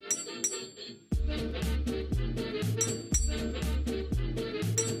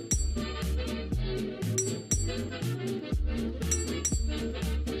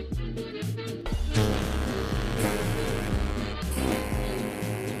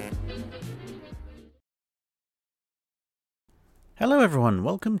Hello everyone,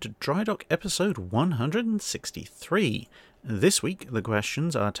 welcome to Drydock episode 163. This week the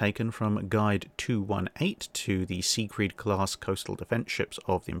questions are taken from Guide 218 to the Siegfried class coastal defence ships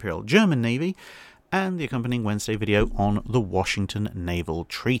of the Imperial German Navy and the accompanying Wednesday video on the Washington Naval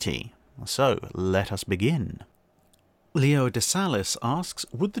Treaty. So, let us begin. Leo de Salis asks,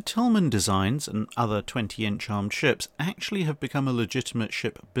 would the Tillman designs and other 20-inch armed ships actually have become a legitimate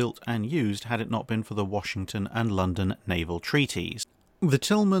ship built and used had it not been for the Washington and London naval treaties? The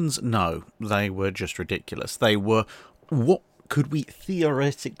Tillmans, no, they were just ridiculous. They were, what could we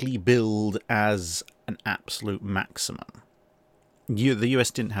theoretically build as an absolute maximum? The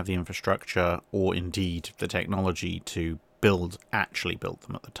US didn't have the infrastructure or indeed the technology to actually build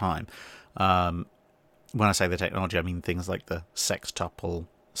them at the time. When I say the technology, I mean things like the sextuple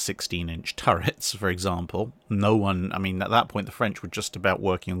 16-inch turrets, for example. No one, at that point the French were just about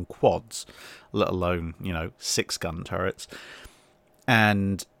working on quads, let alone, 6-gun turrets.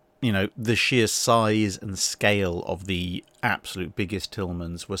 And, the sheer size and scale of the absolute biggest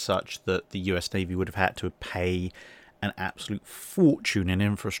Tillmans were such that the US Navy would have had to pay an absolute fortune in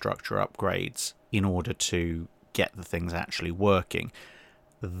infrastructure upgrades in order to get the things actually working.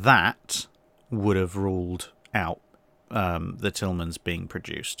 That would have ruled out the Tillmans being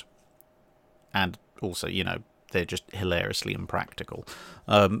produced. And also, they're just hilariously impractical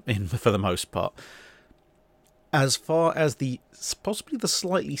for the most part. As far as possibly the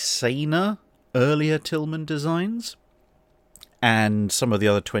slightly saner earlier Tillman designs and some of the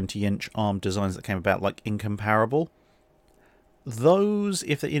other 20-inch armed designs that came about, like Incomparable, those,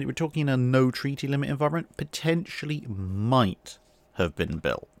 if we're talking in a no treaty limit environment, potentially might have been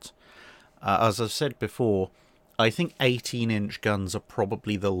built. As I've said before, I think 18-inch guns are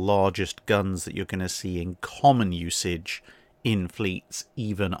probably the largest guns that you're going to see in common usage in fleets,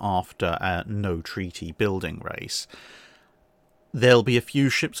 even after a no-treaty building race. There'll be a few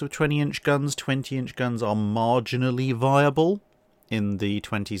ships with 20-inch guns. 20-inch guns are marginally viable in the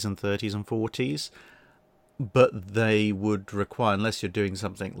 20s and 30s and 40s, but they would require, unless you're doing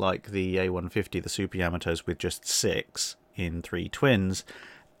something like the A150, the Super Yamatos with just 6 in 3 twins,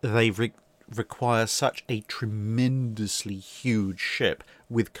 they require such a tremendously huge ship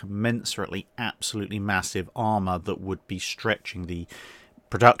with commensurately absolutely massive armour that would be stretching the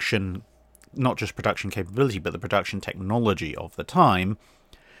production, not just production capability, but the production technology of the time,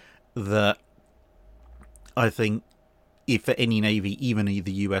 that I think if for any navy, even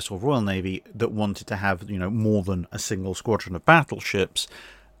either US or Royal Navy, that wanted to have, more than a single squadron of battleships,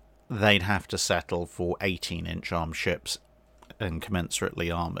 they'd have to settle for 18-inch armed ships and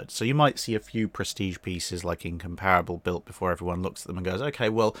commensurately armoured. So you might see a few prestige pieces like Incomparable built before everyone looks at them and goes, okay,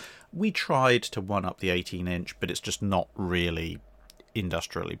 well, we tried to one-up the 18-inch, but it's just not really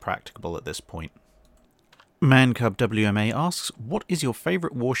industrially practicable at this point. Mancub WMA asks, what is your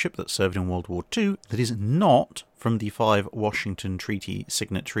favourite warship that served in World War II that is not from the 5 Washington Treaty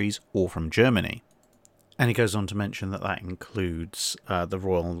signatories or from Germany? And he goes on to mention that includes the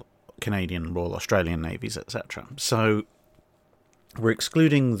Royal Canadian, Royal Australian Navies, etc. So we're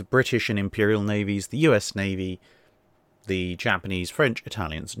excluding the British and Imperial Navies, the US Navy, the Japanese, French,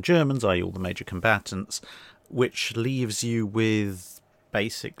 Italians and Germans, i.e. all the major combatants, which leaves you with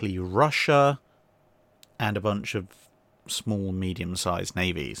basically Russia and a bunch of small, medium-sized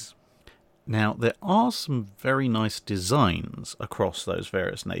navies. Now, there are some very nice designs across those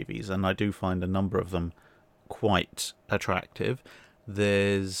various navies, and I do find a number of them quite attractive.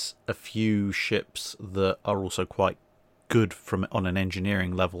 There's a few ships that are also quite good on an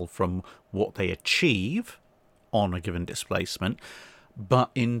engineering level from what they achieve on a given displacement,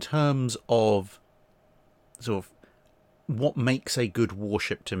 but in terms of sort of what makes a good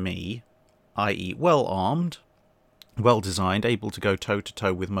warship to me, i.e. well armed, well designed, able to go toe to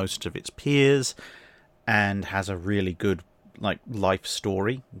toe with most of its peers, and has a really good life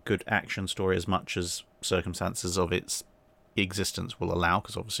story, good action story, as much as circumstances of its existence will allow,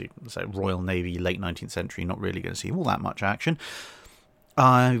 because obviously, say, Royal Navy, late 19th century, not really going to see all that much action.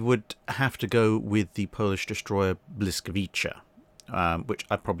 I would have to go with the Polish destroyer Błyskawica, which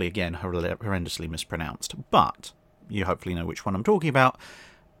I probably, again, horrendously mispronounced, but you hopefully know which one I'm talking about,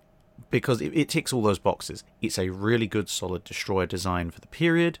 because it ticks all those boxes. It's a really good, solid destroyer design for the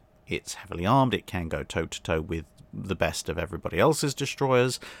period. It's heavily armed. It can go toe-to-toe with the best of everybody else's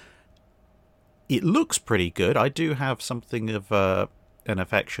destroyers. It looks pretty good. I do have something of an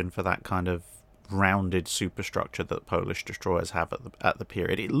affection for that kind of rounded superstructure that Polish destroyers have at the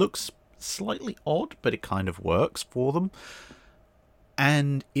period. It looks slightly odd, but it kind of works for them.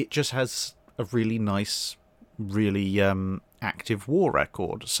 And it just has a really nice, really active war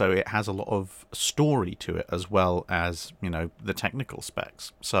record, so it has a lot of story to it as well as, the technical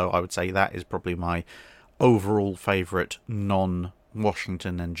specs. So I would say that is probably my overall favourite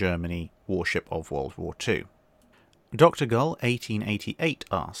non-Washington and Germany warship of World War II. Dr. Gull 1888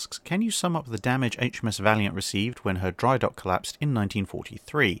 asks, can you sum up the damage HMS Valiant received when her Drydock collapsed in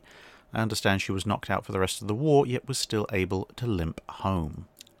 1943? I understand she was knocked out for the rest of the war, yet was still able to limp home.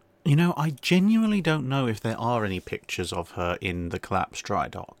 I genuinely don't know if there are any pictures of her in the collapsed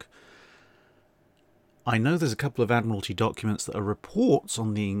Drydock. I know there's a couple of Admiralty documents that are reports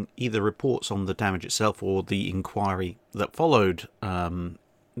on either reports on the damage itself or the inquiry that followed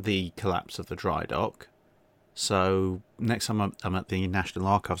the collapse of the Drydock. So next time I'm at the National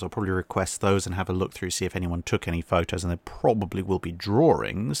Archives, I'll probably request those and have a look through, see if anyone took any photos, and there probably will be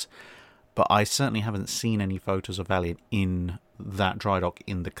drawings. But I certainly haven't seen any photos of Valiant in that Drydock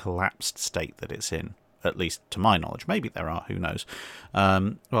in the collapsed state that it's in, at least to my knowledge. Maybe there are, who knows.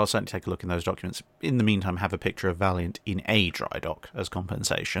 Well, I'll certainly take a look in those documents. In the meantime, have a picture of Valiant in a Drydock as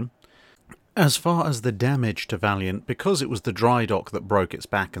compensation. As far as the damage to Valiant, because it was the Drydock that broke its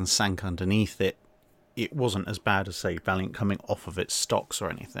back and sank underneath it, it wasn't as bad as, say, Valiant coming off of its stocks or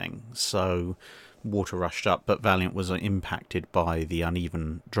anything. So water rushed up, but Valiant was impacted by the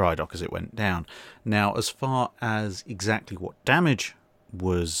uneven Drydock as it went down. Now, as far as exactly what damage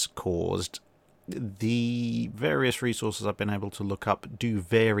was caused, the various resources I've been able to look up do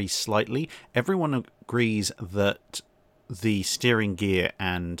vary slightly. Everyone agrees that the steering gear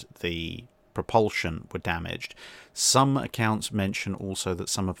and the propulsion were damaged. Some accounts mention also that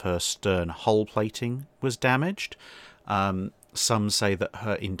some of her stern hull plating was damaged. Some say that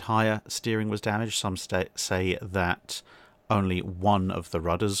her entire steering was damaged. Some say that only one of the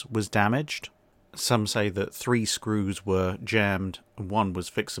rudders was damaged. Some say that 3 screws were jammed, 1 was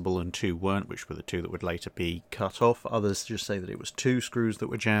fixable and 2 weren't, which were the 2 that would later be cut off. Others just say that it was 2 screws that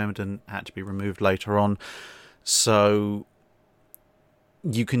were jammed and had to be removed later on. So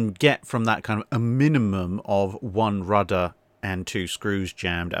you can get from that kind of a minimum of 1 rudder and 2 screws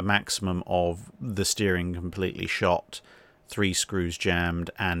jammed, a maximum of the steering completely shot, 3 screws jammed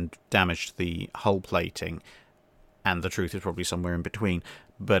and damage to the hull plating, and the truth is probably somewhere in between.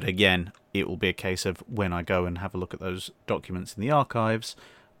 But again, it will be a case of when I go and have a look at those documents in the archives,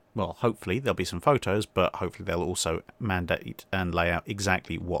 well, hopefully there'll be some photos, but hopefully they'll also mandate and lay out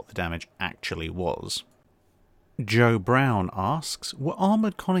exactly what the damage actually was. Joe Brown asks, were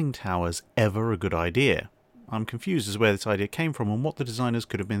armoured conning towers ever a good idea? I'm confused as where this idea came from and what the designers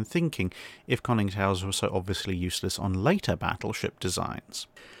could have been thinking if conning towers were so obviously useless on later battleship designs.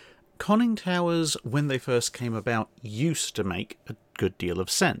 Conning towers, when they first came about, used to make a good deal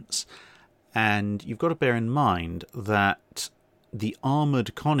of sense. And you've got to bear in mind that the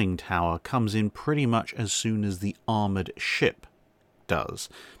armoured conning tower comes in pretty much as soon as the armoured ship does.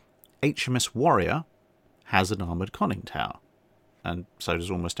 HMS Warrior has an armoured conning tower, and so does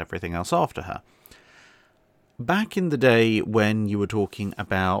almost everything else after her. Back in the day when you were talking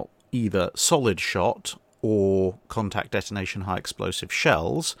about either solid shot or contact detonation high explosive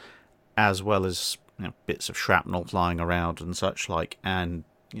shells, as well as bits of shrapnel flying around and such like, and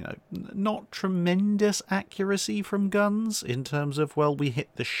not tremendous accuracy from guns in terms of, well, we hit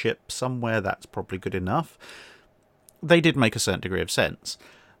the ship somewhere, that's probably good enough. They did make a certain degree of sense.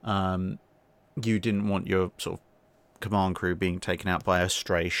 You didn't want your sort of command crew being taken out by a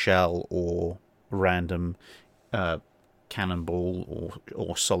stray shell or random cannonball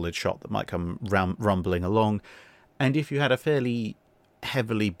or solid shot that might come rumbling along. And if you had a fairly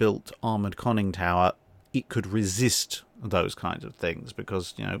heavily built armoured conning tower, it could resist those kinds of things,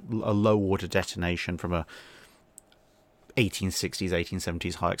 because a low water detonation from a 1860s,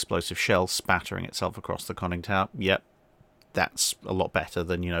 1870s high explosive shell spattering itself across the conning tower, yep, that's a lot better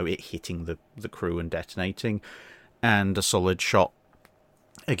than it hitting the crew and detonating. And a solid shot,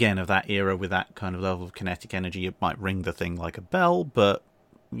 again, of that era with that kind of level of kinetic energy, it might ring the thing like a bell, but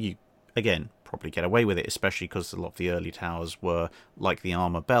you, again, probably get away with it, especially because a lot of the early towers were, like the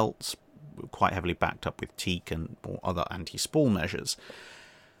armour belts, quite heavily backed up with teak and or other anti-spall measures.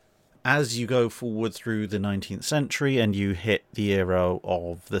 As you go forward through the 19th century and you hit the era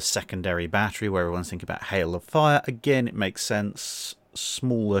of the secondary battery, where everyone's thinking about hail of fire, again, it makes sense.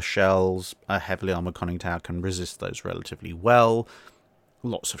 Smaller shells, a heavily armoured conning tower can resist those relatively well.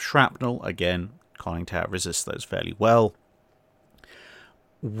 Lots of shrapnel, again, conning tower resists those fairly well.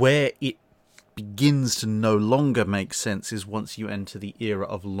 Where it begins to no longer make sense is once you enter the era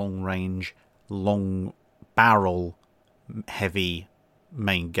of long-range, long-barrel, heavy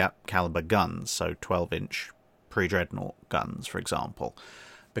main caliber guns, so 12-inch pre-dreadnought guns, for example.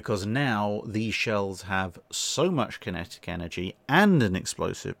 because now these shells have so much kinetic energy and an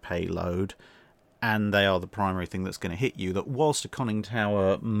explosive payload, and they are the primary thing that's going to hit you, that whilst a conning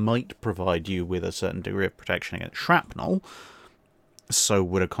tower might provide you with a certain degree of protection against shrapnel, so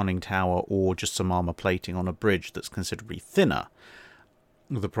would a conning tower or just some armour plating on a bridge that's considerably thinner.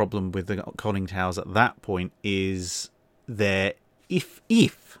 The problem with the conning towers at that point is if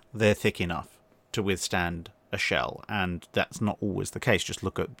they're thick enough to withstand a shell, and that's not always the case. Just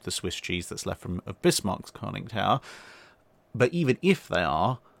look at the Swiss cheese that's left from Bismarck's conning tower. But even if they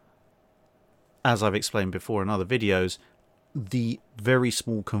are, as I've explained before in other videos, the very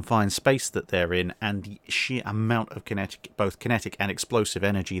small confined space that they're in and the sheer amount of both kinetic and explosive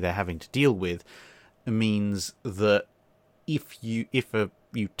energy they're having to deal with means that if you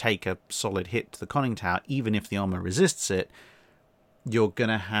take a solid hit to the conning tower, even if the armour resists it, you're going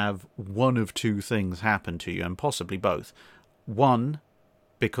to have one of two things happen to you, and possibly both. One,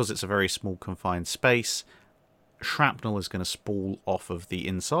 because it's a very small confined space, shrapnel is going to spool off of the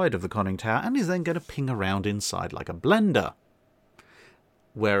inside of the conning tower and is then going to ping around inside like a blender.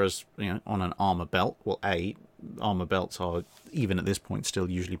 Whereas, on an armour belt, armour belts are, even at this point, still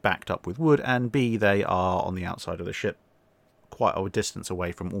usually backed up with wood, and B, they are on the outside of the ship, quite a distance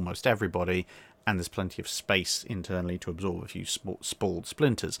away from almost everybody, and there's plenty of space internally to absorb a few spalled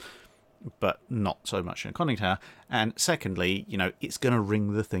splinters, but not so much in a conning tower. And secondly, it's going to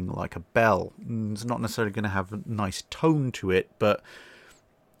ring the thing like a bell. It's not necessarily going to have a nice tone to it, but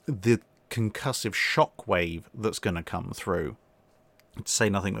the concussive shock wave that's going to come through, to say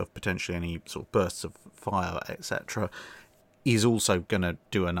nothing of potentially any sort of bursts of fire, etc., is also going to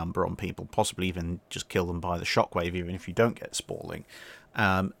do a number on people, possibly even just kill them by the shockwave, even if you don't get spalling.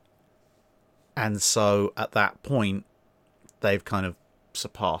 And so at that point, they've kind of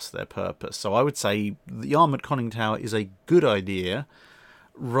surpassed their purpose. So I would say the armoured conning tower is a good idea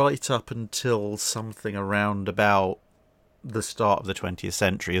right up until something around about the start of the 20th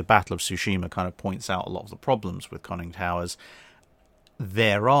century. The Battle of Tsushima kind of points out a lot of the problems with conning towers.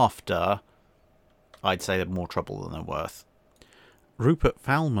 Thereafter, I'd say they're more trouble than they're worth. Rupert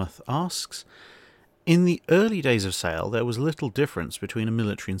Falmouth asks, in the early days of sail, there was little difference between a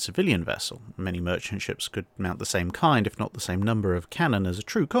military and civilian vessel. Many merchant ships could mount the same kind, if not the same number of cannon as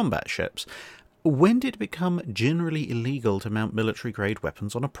true combat ships. When did it become generally illegal to mount military-grade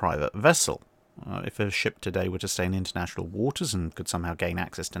weapons on a private vessel? If a ship today were to stay in international waters and could somehow gain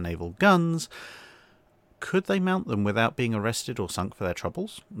access to naval guns, could they mount them without being arrested or sunk for their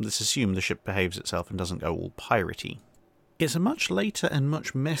troubles? This assumes the ship behaves itself and doesn't go all piratey. It's a much later and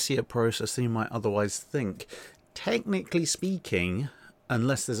much messier process than you might otherwise think. Technically speaking,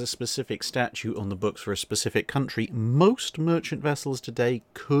 unless there's a specific statute on the books for a specific country, most merchant vessels today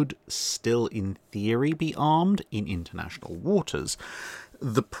could still, in theory, be armed in international waters.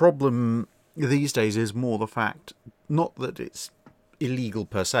 The problem these days is more the fact, not that it's illegal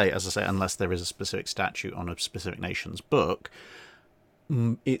per se, as I say, unless there is a specific statute on a specific nation's book.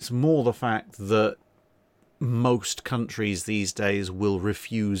 It's more the fact that most countries these days will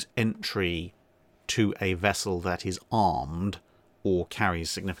refuse entry to a vessel that is armed or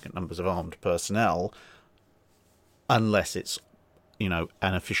carries significant numbers of armed personnel unless it's, an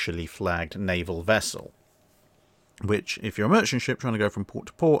officially flagged naval vessel. Which, if you're a merchant ship trying to go from port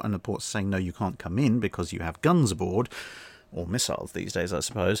to port and the port's saying, no, you can't come in because you have guns aboard, or missiles these days, I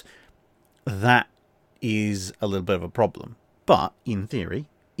suppose, that is a little bit of a problem. But, in theory,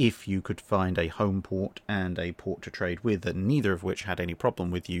 if you could find a home port and a port to trade with, and neither of which had any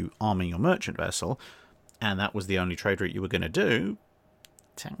problem with you arming your merchant vessel, and that was the only trade route you were going to do,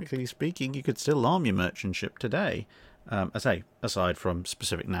 technically speaking, you could still arm your merchant ship today. Aside from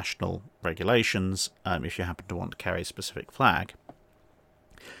specific national regulations, if you happen to want to carry a specific flag.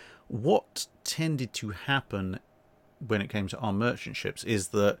 What tended to happen when it came to armed merchant ships is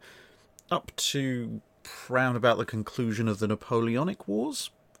that up to round about the conclusion of the Napoleonic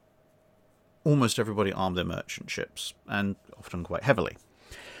Wars, almost everybody armed their merchant ships, and often quite heavily.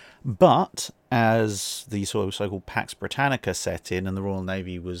 But as the so-called Pax Britannica set in and the Royal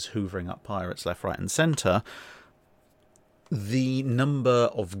Navy was hoovering up pirates left, right and centre, the number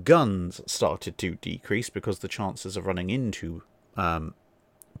of guns started to decrease because the chances of running into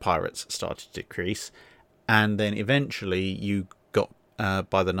pirates started to decrease. And then eventually you got,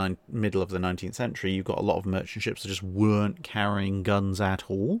 by the middle of the 19th century, you got a lot of merchant ships that just weren't carrying guns at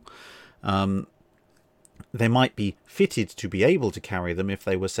all. They might be fitted to be able to carry them if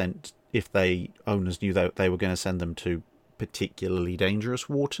they owners knew that they were going to send them to particularly dangerous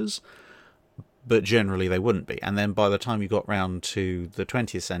waters. But generally they wouldn't be. And then by the time you got round to the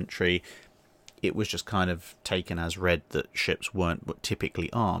 20th century, it was just kind of taken as read that ships weren't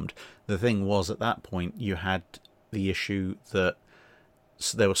typically armed. The thing was, at that point, you had the issue that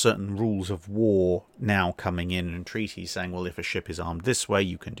there were certain rules of war now coming in and treaties saying, well, if a ship is armed this way,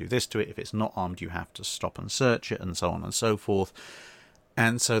 you can do this to it. If it's not armed, you have to stop and search it, and so on and so forth.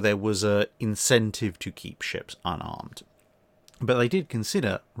 And so there was an incentive to keep ships unarmed. But they did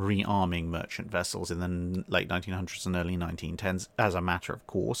consider rearming merchant vessels in the late 1900s and early 1910s as a matter of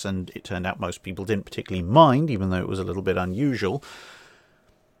course, and it turned out most people didn't particularly mind, even though it was a little bit unusual.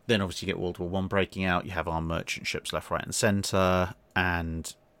 Then obviously you get World War I breaking out, you have armed merchant ships left, right and centre,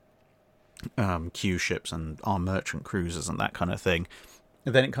 and Q ships and armed merchant cruisers and that kind of thing.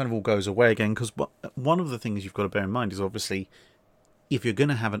 And then it kind of all goes away again, because one of the things you've got to bear in mind is obviously if you're going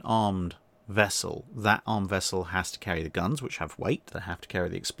to have an armed vessel, that armed vessel has to carry the guns, which have weight. They have to carry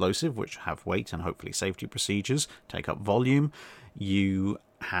the explosive, which have weight and hopefully safety procedures, take up volume. You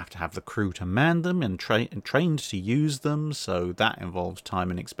have to have the crew to man them and trained to use them, so that involves time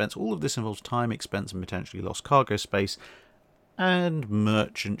and expense. All of this involves time, expense, and potentially lost cargo space. And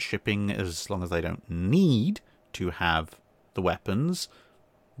merchant shipping, as long as they don't need to have the weapons,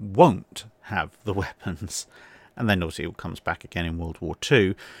 won't have the weapons. And then obviously it comes back again in World War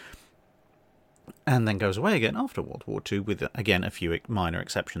II. And then goes away again after World War II, with, again, a few minor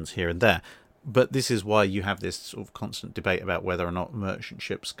exceptions here and there. But this is why you have this sort of constant debate about whether or not merchant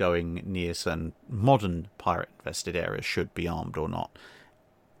ships going near certain modern pirate-infested areas should be armed or not.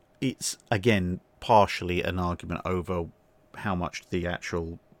 It's, again, partially an argument over how much the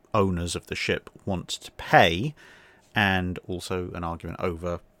actual owners of the ship want to pay, and also an argument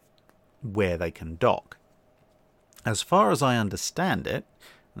over where they can dock. As far as I understand it,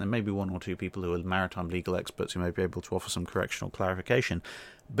 and there may be one or two people who are maritime legal experts who may be able to offer some correctional clarification,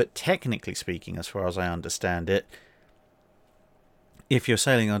 but technically speaking, as far as I understand it, if you're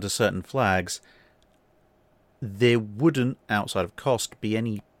sailing under certain flags, there wouldn't, outside of cost, be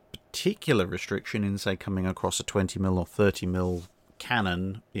any particular restriction in, say, coming across a 20mm or 30mm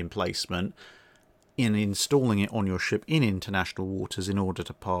cannon emplacement, in installing it on your ship in international waters in order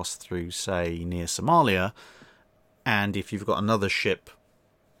to pass through, say, near Somalia. And if you've got another ship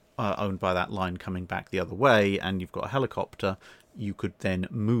owned by that line coming back the other way, and you've got a helicopter, you could then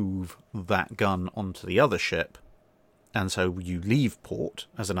move that gun onto the other ship. And so you leave port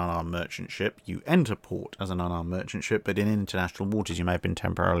as an unarmed merchant ship, you enter port as an unarmed merchant ship, but in international waters you may have been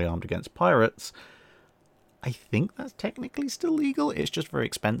temporarily armed against pirates. I think that's technically still legal, it's just very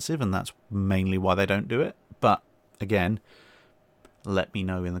expensive, and that's mainly why they don't do it. But, again, let me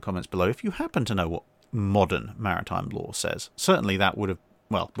know in the comments below if you happen to know what modern maritime law says. Certainly that would have,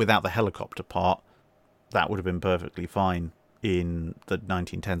 well, without the helicopter part, that would have been perfectly fine in the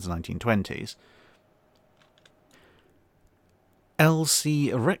 1910s and 1920s.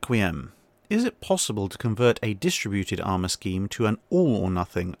 LC Requiem. Is it possible to convert a distributed armour scheme to an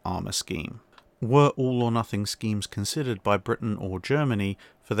all-or-nothing armour scheme? Were all-or-nothing schemes considered by Britain or Germany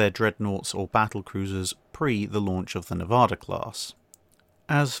for their dreadnoughts or battle cruisers pre the launch of the Nevada class?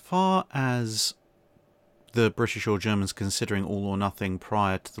 As far as the British or Germans considering all-or-nothing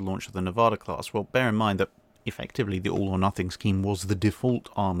prior to the launch of the Nevada class, well, bear in mind that effectively the all-or-nothing scheme was the default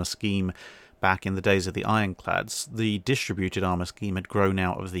armour scheme back in the days of the ironclads. The distributed armour scheme had grown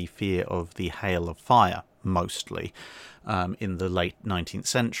out of the fear of the hail of fire, mostly, in the late 19th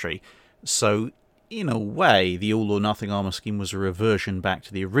century. So, in a way, the all-or-nothing armour scheme was a reversion back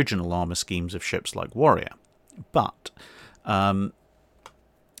to the original armour schemes of ships like Warrior. But,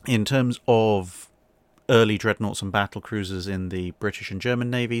 in terms of early dreadnoughts and battle cruisers in the British and German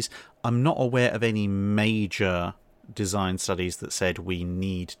navies, I'm not aware of any major design studies that said we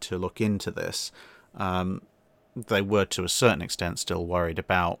need to look into this. They were to a certain extent still worried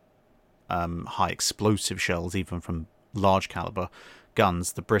about high explosive shells, even from large caliber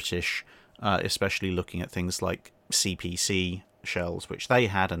guns. The British, especially looking at things like CPC shells, which they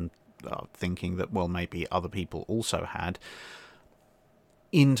had, and thinking that, well, maybe other people also had.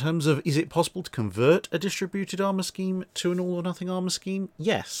 In terms of, is it possible to convert a distributed armour scheme to an all-or-nothing armour scheme?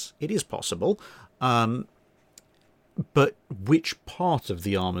 Yes, it is possible. But which part of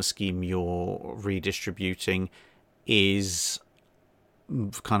the armour scheme you're redistributing is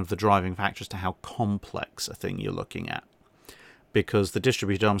kind of the driving factor as to how complex a thing you're looking at. Because the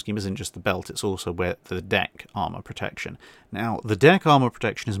distributed armour scheme isn't just the belt, it's also where the deck armour protection. Now, the deck armour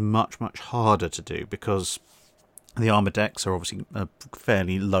protection is much, much harder to do because the armour decks are obviously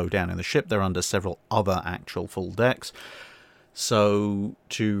fairly low down in the ship. They're under several other actual full decks. So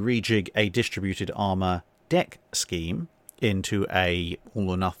to rejig a distributed armour deck scheme into a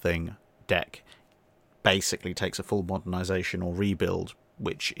all-or-nothing deck basically takes a full modernisation or rebuild,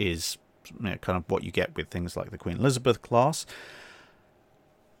 which is kind of what you get with things like the Queen Elizabeth class.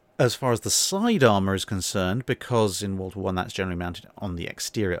 As far as the side armour is concerned, because in World War I that's generally mounted on the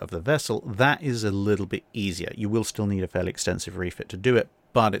exterior of the vessel, that is a little bit easier. You will still need a fairly extensive refit to do it,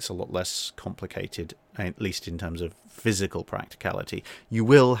 but it's a lot less complicated, at least in terms of physical practicality. You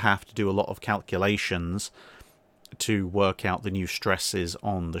will have to do a lot of calculations to work out the new stresses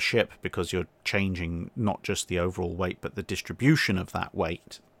on the ship, because you're changing not just the overall weight, but the distribution of that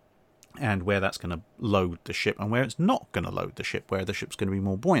weight, and where that's going to load the ship and where it's not going to load the ship, where the ship's going to be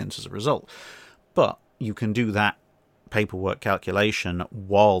more buoyant as a result. But you can do that paperwork calculation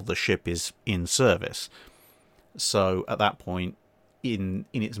while the ship is in service. So at that point, in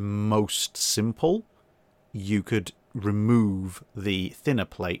its most simple, you could remove the thinner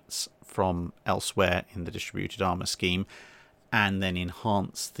plates from elsewhere in the distributed armour scheme and then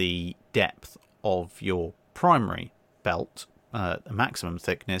enhance the depth of your primary belt, maximum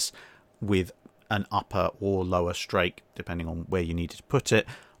thickness, with an upper or lower strake, depending on where you needed to put it,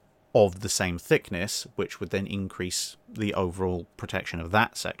 of the same thickness, which would then increase the overall protection of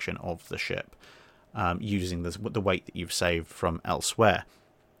that section of the ship, using the weight that you've saved from elsewhere.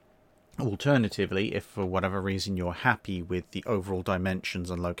 Alternatively, if for whatever reason you're happy with the overall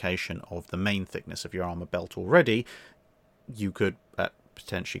dimensions and location of the main thickness of your armour belt already, you could, at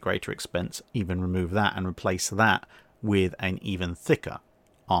potentially greater expense, even remove that and replace that with an even thicker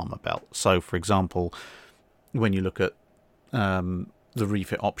armour belt. So, for example, when you look at the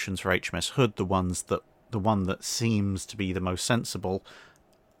refit options for HMS Hood, the one that seems to be the most sensible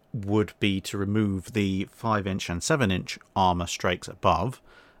would be to remove the 5-inch and 7-inch armour strakes above,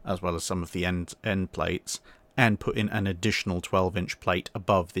 as well as some of the end plates, and put in an additional 12-inch plate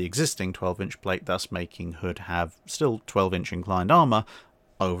above the existing 12-inch plate, thus making Hood have still 12-inch inclined armour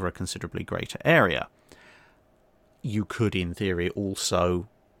over a considerably greater area. You could, in theory, also,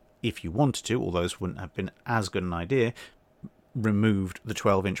 if you wanted to, although this wouldn't have been as good an idea, removed the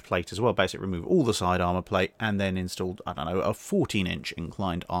 12-inch plate as well. Basically remove all the side armour plate and then installed, I don't know, a 14-inch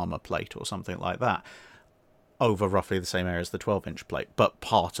inclined armour plate or something like that over roughly the same area as the 12-inch plate. But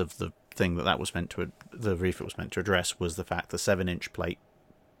part of the thing that was meant to, the refit was meant to address, was the fact the 7-inch plate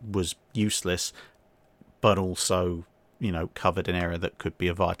was useless, but also, covered an area that could be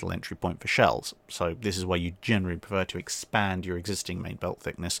a vital entry point for shells. So this is why you generally prefer to expand your existing main belt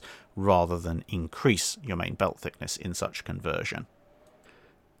thickness rather than increase your main belt thickness in such conversion.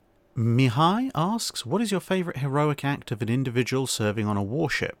 Mihai asks, what is your favourite heroic act of an individual serving on a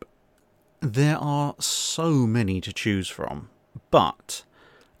warship? There are so many to choose from, but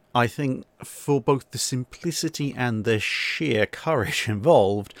I think for both the simplicity and the sheer courage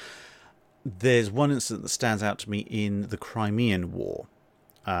involved, there's one incident that stands out to me in the Crimean War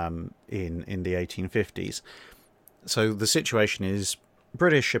in the 1850s. So the situation is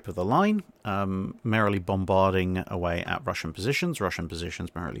British ship of the line merrily bombarding away at Russian positions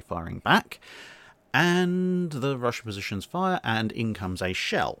merrily firing back, and the Russian positions fire, and in comes a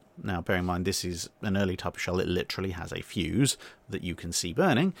shell. Now, bear in mind, this is an early type of shell. It literally has a fuse that you can see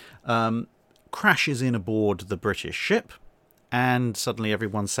burning. Crashes in aboard the British ship, and suddenly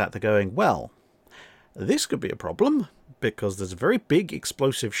everyone's sat there going, well, this could be a problem, because there's a very big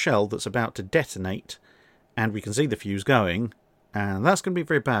explosive shell that's about to detonate, and we can see the fuse going, and that's going to be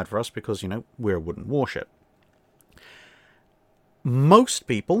very bad for us because, we're a wooden warship. Most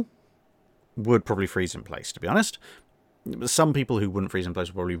people would probably freeze in place, to be honest. Some people who wouldn't freeze in place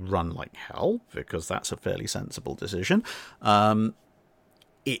would probably run like hell, because that's a fairly sensible decision.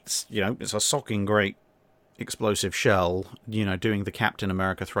 It's a socking great explosive shell. Doing the Captain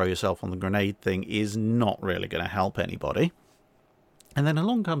America throw yourself on the grenade thing is not really going to help anybody. And then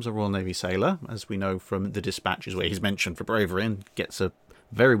along comes a Royal Navy sailor, as we know from the dispatches where he's mentioned for bravery and gets a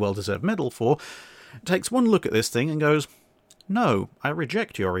very well-deserved medal for, takes one look at this thing and goes, no, I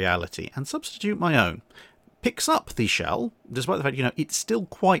reject your reality and substitute my own. Picks up the shell, despite the fact, it's still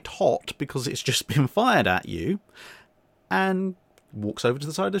quite hot because it's just been fired at you, and walks over to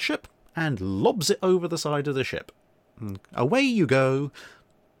the side of the ship and lobs it over the side of the ship. Away you go,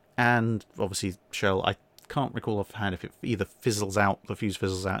 and obviously shell, I can't recall offhand if it either fizzles out, the fuse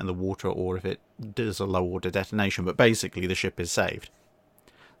fizzles out in the water, or if it does a low order detonation, but basically the ship is saved.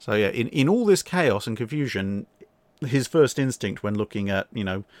 So yeah, in all this chaos and confusion, his first instinct when looking at,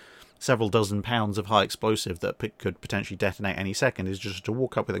 several dozen pounds of high explosive that could potentially detonate any second is just to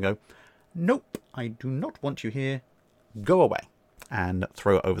walk up with it and go, nope, I do not want you here, go away, and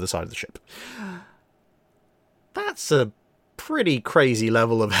throw it over the side of the ship. That's a pretty crazy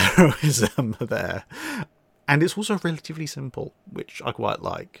level of heroism there. And it's also relatively simple, which I quite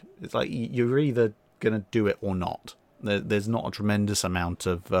like. It's like, you're either going to do it or not. There's not a tremendous amount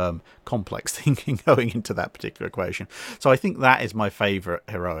of complex thinking going into that particular equation. So I think that is my favourite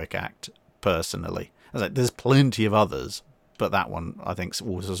heroic act, personally. There's plenty of others, but that one, I think,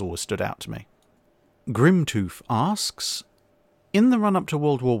 has always stood out to me. Grimtooth asks, in the run-up to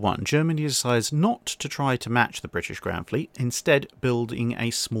World War I, Germany decides not to try to match the British Grand Fleet, instead building a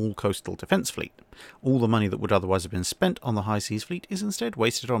small coastal defence fleet. All the money that would otherwise have been spent on the High Seas Fleet is instead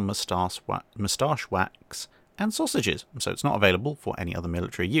wasted on moustache wax and sausages, so it's not available for any other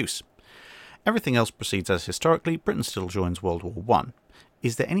military use. Everything else proceeds as historically. Britain still joins World War I.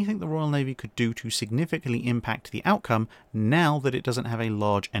 Is there anything the Royal Navy could do to significantly impact the outcome now that it doesn't have a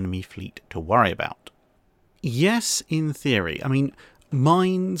large enemy fleet to worry about? Yes, in theory. I mean,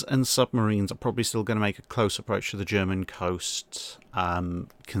 mines and submarines are probably still going to make a close approach to the German coast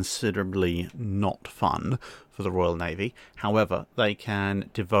considerably not fun for the Royal Navy. However, they can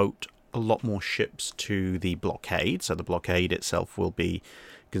devote a lot more ships to the blockade, so the blockade itself will be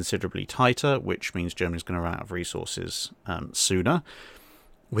considerably tighter, which means Germany's going to run out of resources sooner.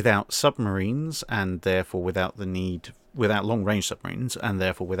 Without submarines, and therefore without long-range submarines, and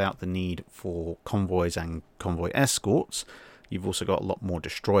therefore without the need for convoys and convoy escorts, you've also got a lot more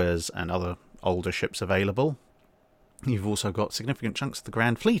destroyers and other older ships available. You've also got significant chunks of the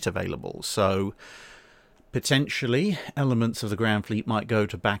Grand Fleet available, so potentially elements of the Grand Fleet might go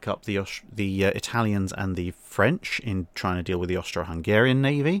to back up the Italians and the French in trying to deal with the Austro-Hungarian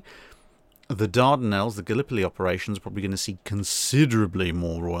Navy. The Dardanelles, the Gallipoli operations, are probably going to see considerably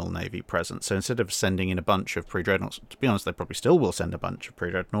more Royal Navy presence. So instead of sending in a bunch of pre-dreadnoughts, to be honest, they probably still will send a bunch of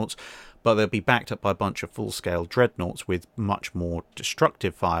pre-dreadnoughts, but they'll be backed up by a bunch of full-scale dreadnoughts with much more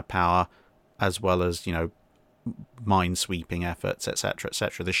destructive firepower, as well as, mine-sweeping efforts, etc.,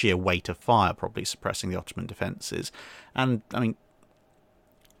 etc. The sheer weight of fire probably suppressing the Ottoman defences. And, I mean,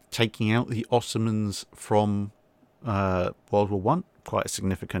 taking out the Ottomans from World War I, quite a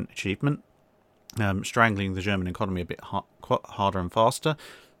significant achievement. Strangling the German economy a bit harder and faster,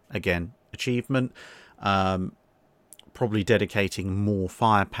 again, achievement. Probably dedicating more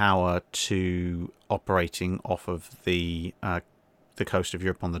firepower to operating off of the coast of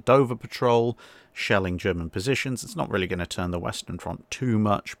Europe on the Dover Patrol, shelling German positions. It's not really going to turn the Western Front too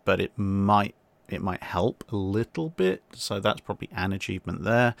much, but it might help a little bit, so that's probably an achievement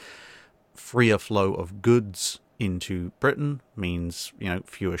there. Freer flow of goods into Britain means,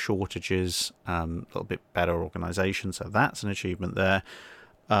 fewer shortages, a little bit better organisation, so that's an achievement there.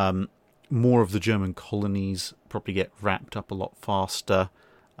 More of the German colonies probably get wrapped up a lot faster.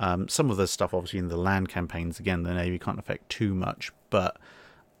 Some of the stuff, obviously, in the land campaigns, again, the Navy can't affect too much, but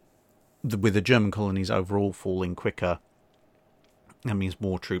with the German colonies overall falling quicker, that means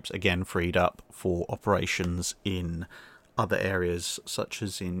more troops, again, freed up for operations in other areas, such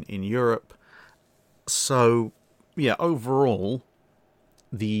as in Europe. So, yeah, overall,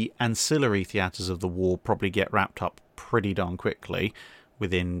 the ancillary theatres of the war probably get wrapped up pretty darn quickly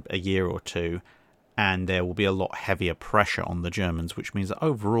within a year or two, and there will be a lot heavier pressure on the Germans, which means that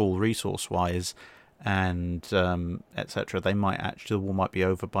overall, resource-wise and etc., the war might be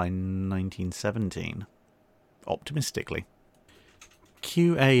over by 1917, optimistically.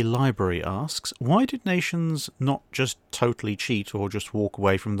 QA Library asks, why did nations not just totally cheat or just walk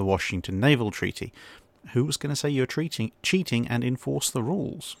away from the Washington Naval Treaty? Who was going to say you're cheating and enforce the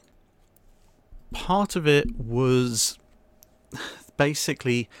rules? Part of it was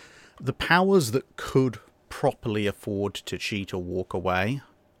basically the powers that could properly afford to cheat or walk away,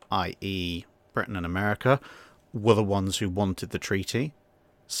 i.e. Britain and America, were the ones who wanted the treaty,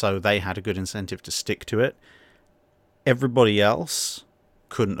 so they had a good incentive to stick to it. Everybody else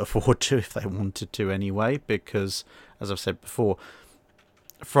couldn't afford to if they wanted to anyway, because, as I've said before,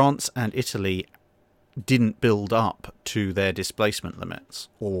 France and Italy didn't build up to their displacement limits,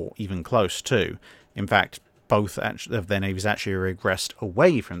 or even close to. In fact, both of their navies actually regressed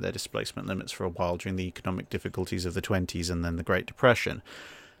away from their displacement limits for a while during the economic difficulties of the 20s and then the Great Depression.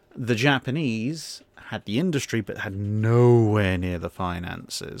 The Japanese had the industry, but had nowhere near the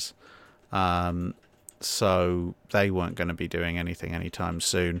finances. So they weren't going to be doing anything anytime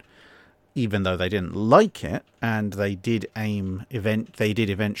soon, even though they didn't like it, and they did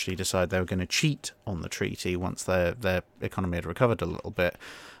eventually decide they were going to cheat on the treaty once their economy had recovered a little bit.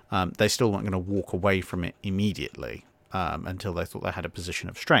 They still weren't going to walk away from it immediately until they thought they had a position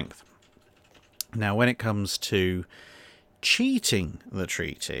of strength. Now, when it comes to cheating the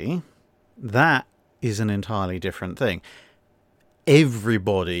treaty, that is an entirely different thing.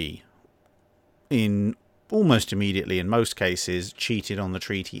 Everybody, in almost immediately, in most cases, cheated on the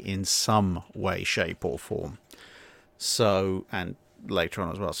treaty in some way, shape or form. So, and later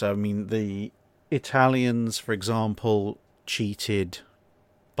on as well. So, I mean, the Italians, for example, cheated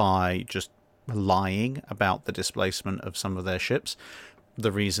by just lying about the displacement of some of their ships.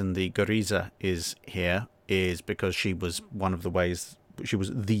 The reason the Goriza is here is because she was one of the ways, she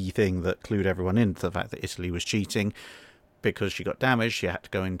was the thing that clued everyone into the fact that Italy was cheating. Because she got damaged, she had to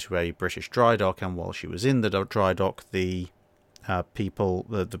go into a British dry dock, and while she was in the dry dock, the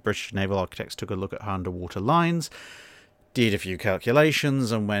British naval architects took a look at her underwater lines, did a few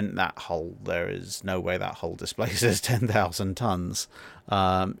calculations, and went, there is no way that hull displaces 10,000 tons.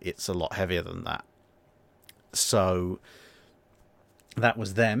 It's a lot heavier than that. So that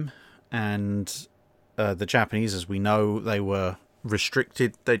was them, and the Japanese, as we know, they were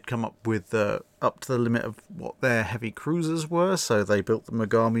restricted. They'd come up with up to the limit of what their heavy cruisers were, so they built the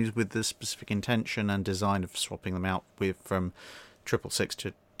Megamis with the specific intention and design of swapping them out from 666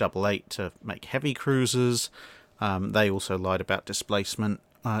 to 88 to make heavy cruisers. They also lied about displacement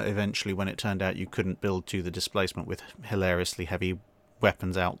eventually, when it turned out you couldn't build to the displacement with hilariously heavy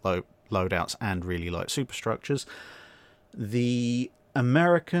weapons loadouts and really light superstructures. The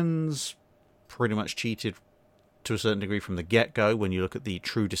Americans pretty much cheated to a certain degree from the get-go. When you look at the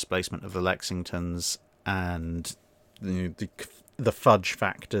true displacement of the Lexingtons and the fudge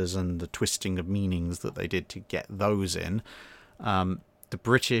factors and the twisting of meanings that they did to get those in, the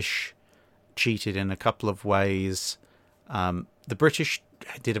British cheated in a couple of ways. The British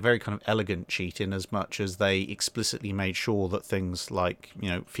did a very kind of elegant cheat in as much as they explicitly made sure that things like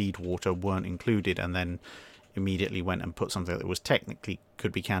feed water weren't included, and then immediately went and put something that was technically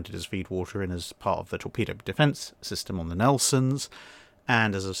could be counted as feed water in as part of the torpedo defense system on the Nelsons.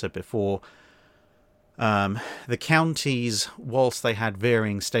 And as I said before, the counties, whilst they had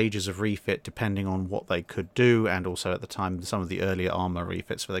varying stages of refit depending on what they could do, and also at the time some of the earlier armour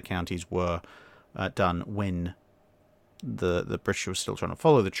refits for the counties were done when the British were still trying to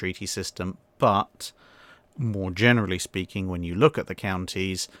follow the treaty system. But more generally speaking, when you look at the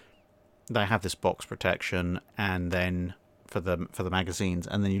counties, they have this box protection, and then for the magazines,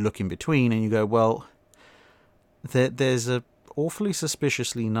 and then you look in between and you go, well, there's a awfully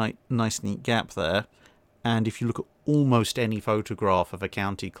suspiciously nice neat gap there. And if you look at almost any photograph of a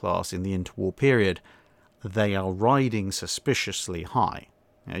county class in the interwar period, they are riding suspiciously high.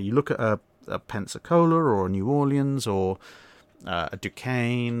 You look at a Pensacola or a New Orleans or a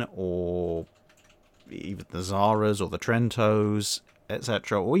Duquesne or even the Zaras or the Trentos,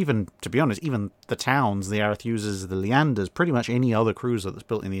 etc., or even, to be honest, even the Towns, the Arethusas, the Leanders, pretty much any other cruiser that's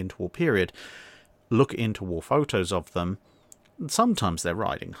built in the interwar period, look at interwar photos of them. Sometimes they're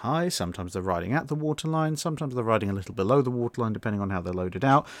riding high, sometimes they're riding at the waterline, sometimes they're riding a little below the waterline, depending on how they're loaded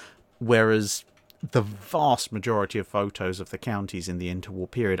out, whereas the vast majority of photos of the counties in the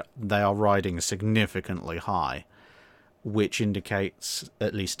interwar period, they are riding significantly high, which indicates,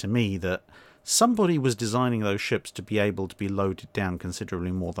 at least to me, that somebody was designing those ships to be able to be loaded down considerably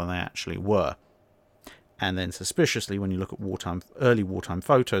more than they actually were. And then suspiciously, when you look at early wartime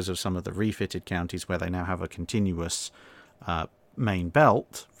photos of some of the refitted counties where they now have a continuous main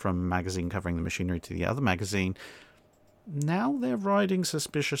belt from magazine covering the machinery to the other magazine, now they're riding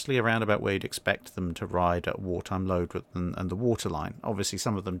suspiciously around about where you'd expect them to ride at wartime load and the waterline. Obviously,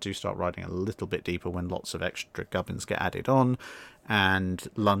 some of them do start riding a little bit deeper when lots of extra gubbins get added on, and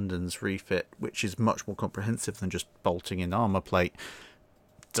London's refit, which is much more comprehensive than just bolting in armour plate,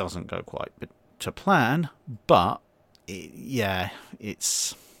 doesn't go quite to plan, but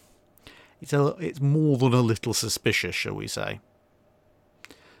it's more than a little suspicious, shall we say.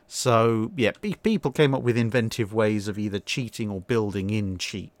 So, people came up with inventive ways of either cheating or building in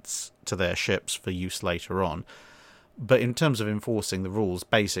cheats to their ships for use later on. But in terms of enforcing the rules,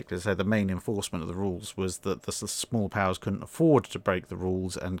 basically, the main enforcement of the rules was that the small powers couldn't afford to break the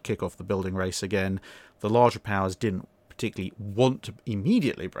rules and kick off the building race again. The larger powers didn't particularly want to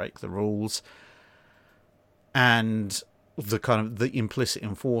immediately break the rules. And the implicit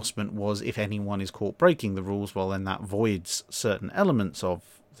enforcement was, if anyone is caught breaking the rules, well, then that voids certain elements of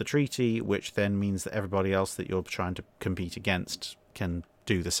the treaty, which then means that everybody else that you're trying to compete against can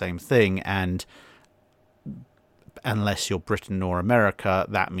do the same thing. And unless you're Britain or America,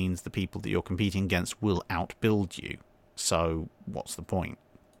 that means the people that you're competing against will outbuild you. So what's the point?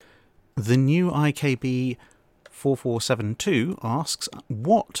 The new IKB 4472 asks,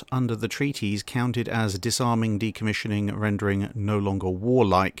 what under the treaties counted as disarming, decommissioning, rendering no longer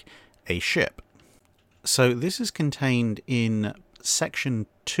warlike a ship? So this is contained in Section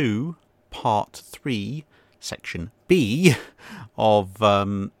 2, Part 3, Section B of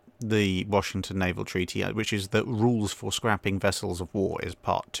the Washington Naval Treaty, which is the rules for scrapping vessels of war, is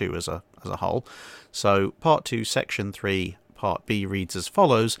Part 2 as a whole. So Part 2, Section 3, Part B reads as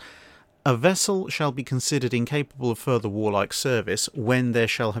follows: A vessel shall be considered incapable of further warlike service when there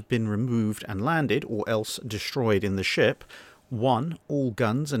shall have been removed and landed, or else destroyed in the ship, 1. All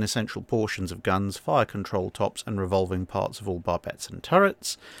guns and essential portions of guns, fire control tops and revolving parts of all barbettes and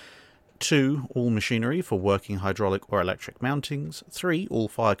turrets. 2. All machinery for working hydraulic or electric mountings. 3. All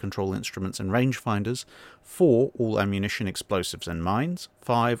fire control instruments and rangefinders. 4. All ammunition, explosives and mines.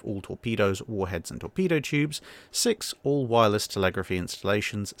 5. All torpedoes, warheads and torpedo tubes. 6. All wireless telegraphy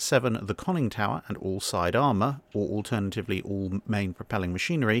installations. 7. The conning tower and all side armour, or alternatively all main propelling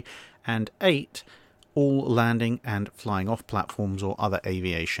machinery. And 8. All landing and flying off platforms or other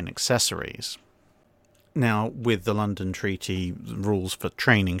aviation accessories. Now, with the London Treaty, the rules for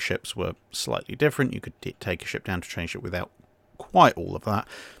training ships were slightly different. You could take a ship down to train ship without quite all of that.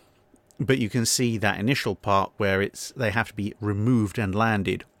 But you can see that initial part where they have to be removed and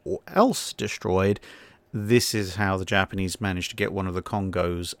landed or else destroyed. This is how the Japanese managed to get one of the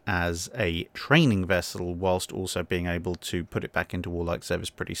Congos as a training vessel whilst also being able to put it back into warlike service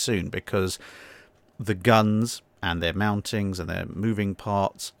pretty soon, because the guns and their mountings and their moving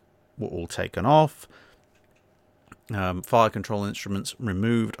parts were all taken off. Fire control instruments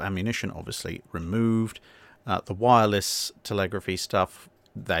removed, ammunition obviously removed. The wireless telegraphy stuff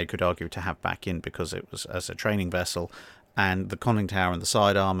they could argue to have back in because it was as a training vessel, and the conning tower and the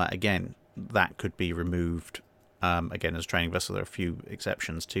side armour, again, that could be removed again as a training vessel. There are a few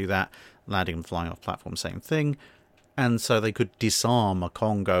exceptions to that. Landing and flying off platform, same thing. And so they could disarm a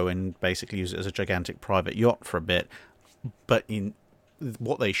Congo and basically use it as a gigantic private yacht for a bit. But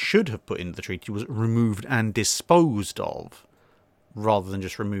what they should have put into the treaty was removed and disposed of, rather than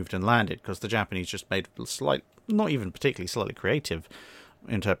just removed and landed, because the Japanese just made a not even particularly slightly creative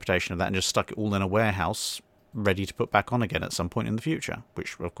interpretation of that and just stuck it all in a warehouse ready to put back on again at some point in the future,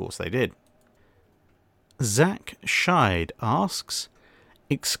 which of course they did. Zach Scheid asks,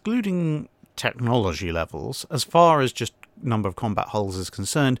 excluding technology levels, as far as just number of combat hulls is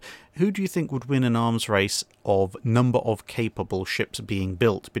concerned, who do you think would win an arms race of number of capable ships being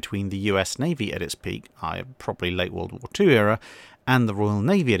built between the US Navy at its peak, probably late World War II era, and the Royal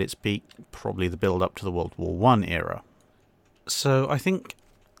Navy at its peak, probably the build up to the World War I era? So I think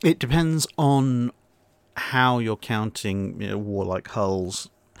it depends on how you're counting warlike hulls.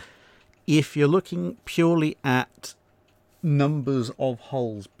 If you're looking purely at numbers of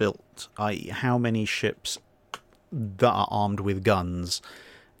hulls built, i.e. how many ships that are armed with guns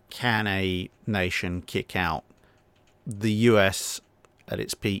can a nation kick out, the US at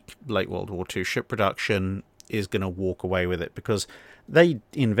its peak, late World War II ship production, is going to walk away with it, because they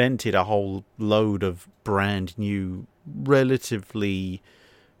invented a whole load of brand new, relatively,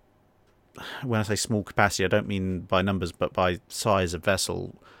 when I say small capacity, I don't mean by numbers but by size of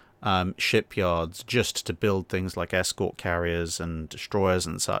vessel, shipyards just to build things like escort carriers and destroyers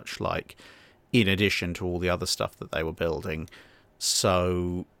and such like, in addition to all the other stuff that they were building.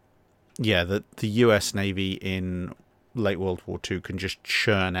 So yeah, the US Navy in late World War II can just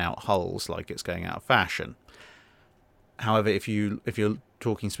churn out hulls like it's going out of fashion. However, if you're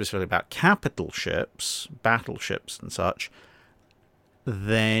talking specifically about capital ships, battleships and such,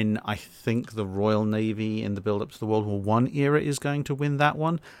 then I think the Royal Navy in the build-up to the World War I era is going to win that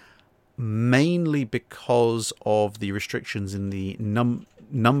one, mainly because of the restrictions in the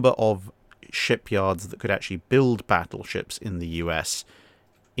number of shipyards that could actually build battleships in the US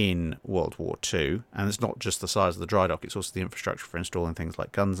in World War II. And it's not just the size of the Drydock, it's also the infrastructure for installing things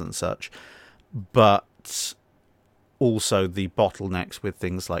like guns and such, but also the bottlenecks with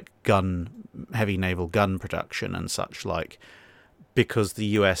things like heavy naval gun production and such like, because the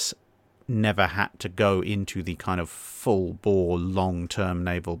US never had to go into the kind of full-bore, long-term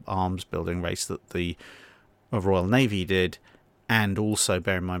naval arms building race that the Royal Navy did. And also,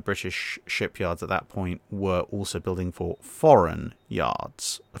 bear in mind, British shipyards at that point were also building for foreign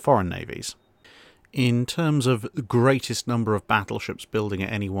navies. In terms of the greatest number of battleships building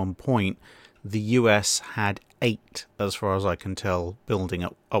at any one point, the US had 8, as far as I can tell, building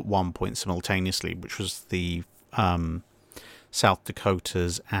at one point simultaneously, which was the South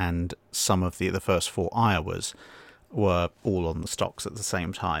Dakotas and some of the first 4 Iowas were all on the stocks at the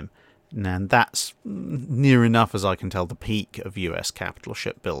same time. And that's near enough, as I can tell, the peak of US capital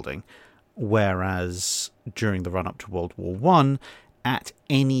shipbuilding. Whereas during the run-up to World War I, at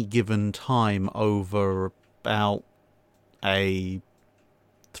any given time over about a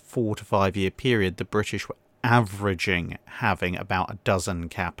 4 to 5 year period, the British were averaging having about a dozen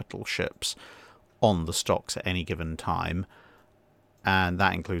capital ships on the stocks at any given time. And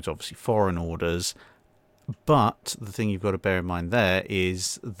that includes, obviously, foreign orders. But the thing you've got to bear in mind there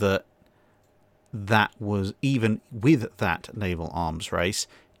is that was, even with that naval arms race,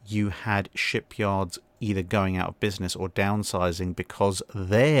 you had shipyards either going out of business or downsizing because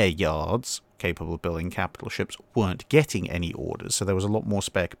their yards, capable of building capital ships, weren't getting any orders. So there was a lot more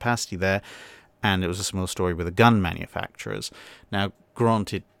spare capacity there, and it was a similar story with the gun manufacturers. Now,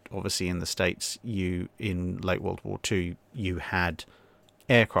 granted, obviously in the States, in late World War II, you had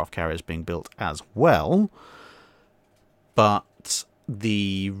aircraft carriers being built as well, but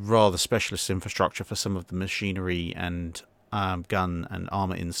the rather specialist infrastructure for some of the machinery and gun and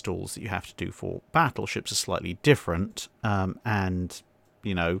armour installs that you have to do for battleships is slightly different, and,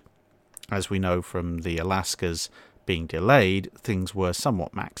 as we know from the Alaskas being delayed, things were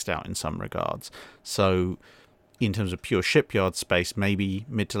somewhat maxed out in some regards. So in terms of pure shipyard space, maybe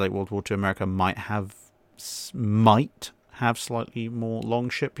mid to late World War II America might have slightly more long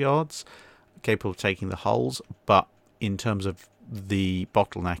shipyards capable of taking the hulls, but in terms of the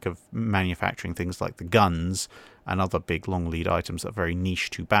bottleneck of manufacturing things like the guns and other big long lead items that are very niche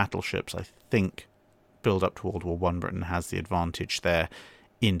to battleships, I think build up to World War I, Britain has the advantage there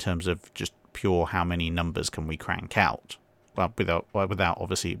in terms of just pure how many numbers can we crank out. Well, without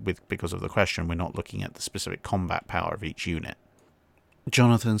obviously, because of the question, we're not looking at the specific combat power of each unit.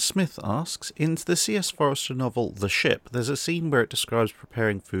 Jonathan Smith asks, in the C.S. Forester novel The Ship, there's a scene where it describes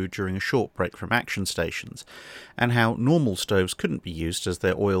preparing food during a short break from action stations, and how normal stoves couldn't be used as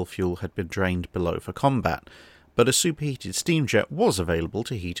their oil fuel had been drained below for combat, but a superheated steam jet was available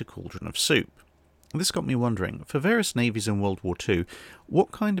to heat a cauldron of soup. This got me wondering, for various navies in World War II,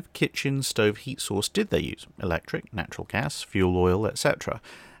 what kind of kitchen stove heat source did they use? Electric, natural gas, fuel oil, etc.?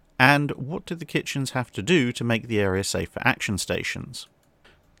 And what did the kitchens have to do to make the area safe for action stations?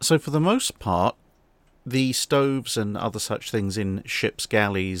 So for the most part, the stoves and other such things in ships'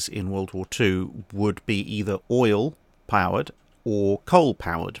 galleys in World War II would be either oil-powered or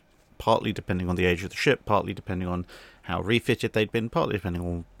coal-powered, partly depending on the age of the ship, partly depending on how refitted they'd been, partly depending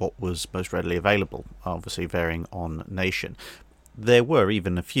on what was most readily available, obviously varying on nation. There were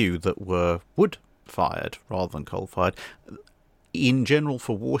even a few that were wood-fired rather than coal-fired. In general,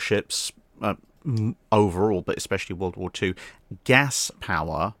 for warships, overall, but especially World War II, gas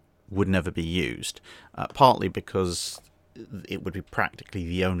power would never be used, partly because it would be practically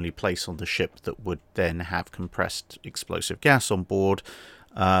the only place on the ship that would then have compressed explosive gas on board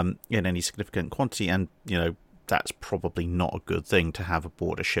in any significant quantity, and that's probably not a good thing to have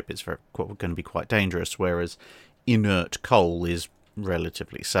aboard a ship. It's going to be quite dangerous, whereas inert coal is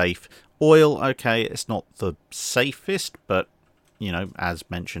relatively safe. Oil, okay, it's not the safest, but as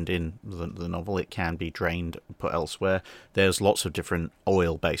mentioned in the novel, it can be drained and put elsewhere. There's lots of different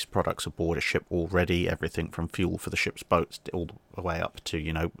oil-based products aboard a ship already, everything from fuel for the ship's boats all the way up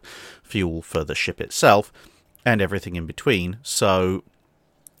to, fuel for the ship itself, and everything in between. So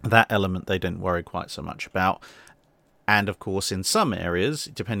that element they didn't worry quite so much about. And of course, in some areas,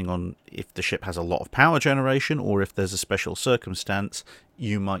 depending on if the ship has a lot of power generation or if there's a special circumstance,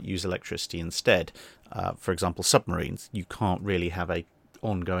 you might use electricity instead. For example, submarines. You can't really have a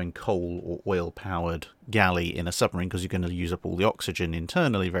ongoing coal or oil-powered galley in a submarine because you're going to use up all the oxygen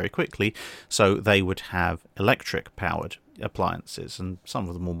internally very quickly. So they would have electric-powered appliances, and some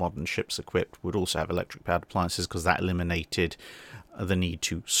of the more modern ships equipped would also have electric-powered appliances because that eliminated the need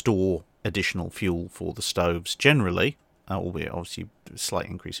to store additional fuel for the stoves generally, albeit obviously a slight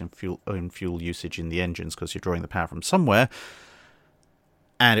increase in fuel usage in the engines because you're drawing the power from somewhere.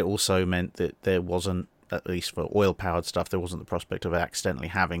 And it also meant that there wasn't, at least for oil-powered stuff, there wasn't the prospect of accidentally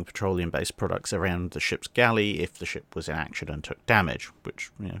having petroleum-based products around the ship's galley if the ship was in action and took damage,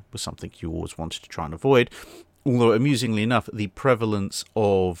 which was something you always wanted to try and avoid. Although, amusingly enough, the prevalence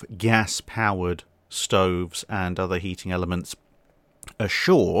of gas-powered stoves and other heating elements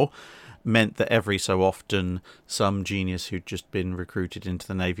ashore meant that every so often some genius who'd just been recruited into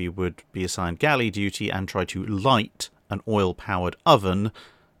the Navy would be assigned galley duty and try to light an oil-powered oven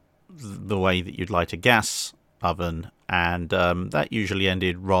the way that you'd light a gas oven, and that usually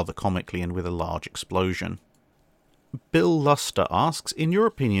ended rather comically and with a large explosion. Bill Luster asks, in your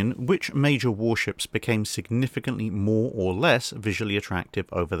opinion, which major warships became significantly more or less visually attractive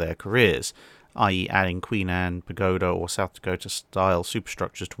over their careers, i.e. adding Queen Anne, Pagoda or South Dakota-style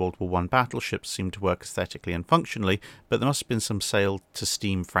superstructures to World War I battleships seemed to work aesthetically and functionally, but there must have been some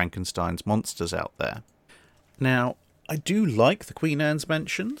sail-to-steam Frankenstein's monsters out there. Now, I do like the Queen Anne's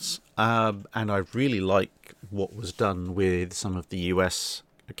mentions, and I really like what was done with some of the US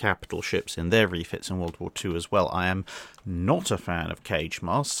capital ships in their refits in World War II as well. I am not a fan of cage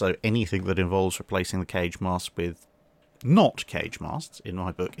masts, so anything that involves replacing the cage mast with not cage masts, in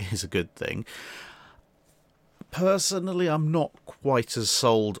my book, is a good thing. Personally, I'm not quite as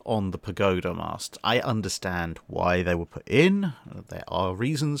sold on the pagoda masts. I understand why they were put in. There are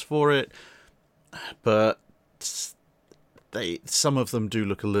reasons for it. But some of them do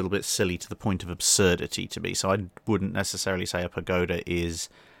look a little bit silly to the point of absurdity to me. So I wouldn't necessarily say a pagoda is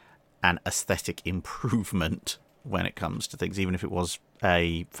an aesthetic improvement when it comes to things, even if it was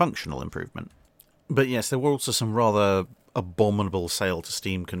a functional improvement. But yes, there were also some rather abominable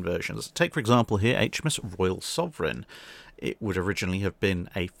sail-to-steam conversions. Take, for example, here, HMS Royal Sovereign. It would originally have been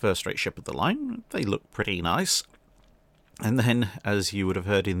a first-rate ship of the line. They look pretty nice. And then, as you would have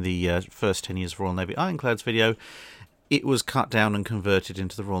heard in the first 10 years of Royal Navy Ironclads video, it was cut down and converted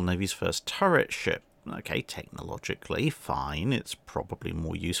into the Royal Navy's first turret ship. Okay, technologically, fine. It's probably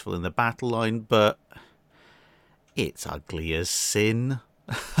more useful in the battle line, but it's ugly as sin.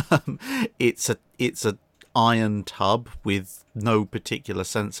 It's a iron tub with no particular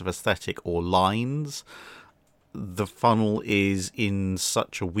sense of aesthetic or lines. The funnel is in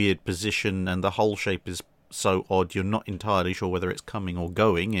such a weird position, and the whole shape is so odd you're not entirely sure whether it's coming or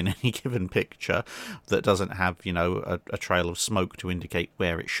going in any given picture that doesn't have, a trail of smoke to indicate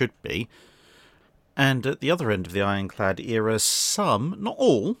where it should be. And at the other end of the ironclad era, some, not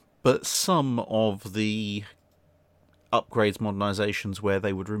all, but some of the upgrades, modernizations where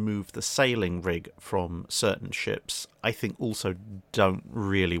they would remove the sailing rig from certain ships, I think also don't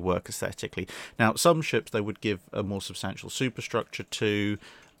really work aesthetically. Now, some ships they would give a more substantial superstructure to,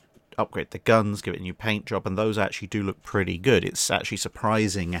 upgrade the guns, give it a new paint job, and those actually do look pretty good. It's actually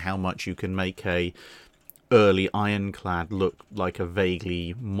surprising how much you can make a early ironclad look like a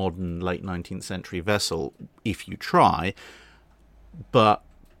vaguely modern late 19th century vessel if you try, but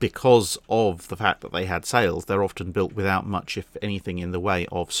because of the fact that they had sails, they're often built without much, if anything, in the way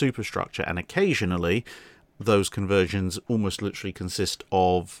of superstructure, and occasionally those conversions almost literally consist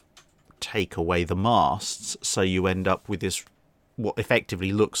of take away the masts, so you end up with this what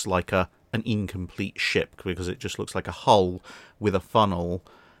effectively looks like an incomplete ship, because it just looks like a hull with a funnel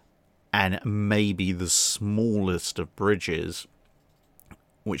and maybe the smallest of bridges,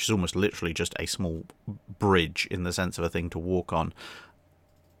 which is almost literally just a small bridge in the sense of a thing to walk on,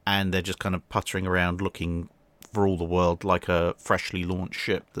 and they're just kind of puttering around looking for all the world like a freshly launched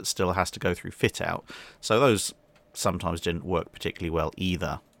ship that still has to go through fit out. So those sometimes didn't work particularly well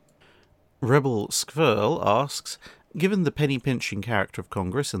either. Rebel Skverl asks, given the penny-pinching character of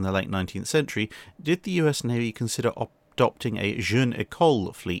Congress in the late 19th century, did the US Navy consider adopting a jeune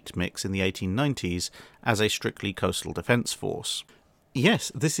école fleet mix in the 1890s as a strictly coastal defence force?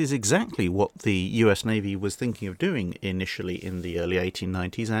 Yes, this is exactly what the US Navy was thinking of doing initially in the early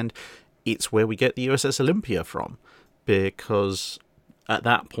 1890s, and it's where we get the USS Olympia from, because at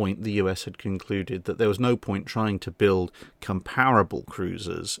that point the US had concluded that there was no point trying to build comparable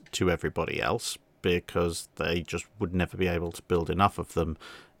cruisers to everybody else, because they just would never be able to build enough of them.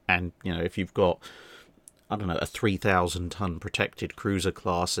 And, if you've got, a 3,000-ton protected cruiser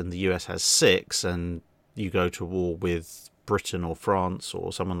class and the US has 6, and you go to war with Britain or France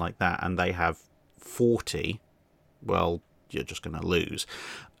or someone like that, and they have 40, well, you're just going to lose.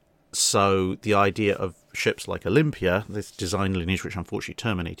 So the idea of ships like Olympia, this design lineage, which unfortunately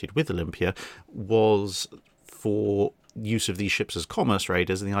terminated with Olympia, was for use of these ships as commerce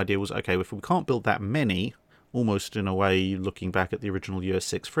raiders, and the idea was, okay, if we can't build that many, almost in a way looking back at the original US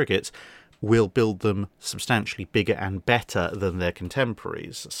 6 frigates, we'll build them substantially bigger and better than their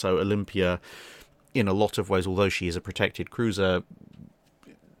contemporaries. So Olympia, in a lot of ways, although she is a protected cruiser,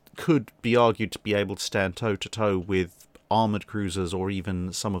 could be argued to be able to stand toe-to-toe with armoured cruisers or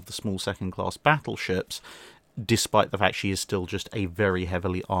even some of the small second-class battleships, despite the fact she is still just a very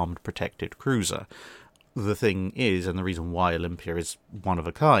heavily armed protected cruiser. The thing is, and the reason why Olympia is one of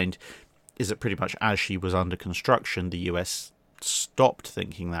a kind, is that pretty much as she was under construction, the US stopped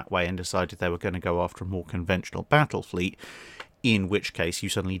thinking that way and decided they were going to go after a more conventional battle fleet, in which case you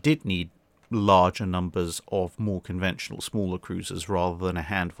suddenly did need larger numbers of more conventional, smaller cruisers rather than a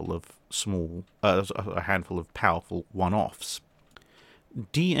handful of powerful one-offs.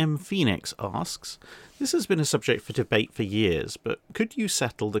 DM Phoenix asks, this has been a subject for debate for years, but could you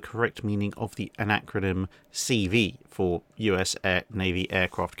settle the correct meaning of an acronym CV for US Navy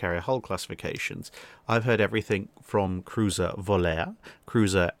aircraft carrier hull classifications? I've heard everything from cruiser volaire,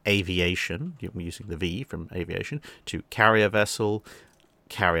 cruiser aviation, you're using the V from aviation, to carrier vessel,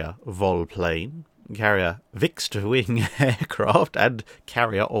 carrier volplane, carrier fixed-wing aircraft, and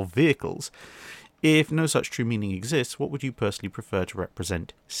carrier of vehicles. If no such true meaning exists, what would you personally prefer to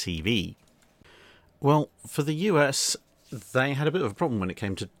represent CV? Well, for the US, they had a bit of a problem when it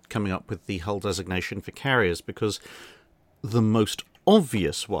came to coming up with the hull designation for carriers, because the most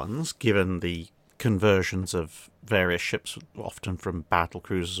obvious ones, given the conversions of various ships, often from battle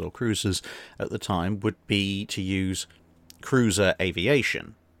cruisers or cruisers at the time, would be to use cruiser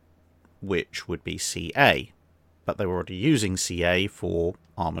aviation, which would be CA. But they were already using CA for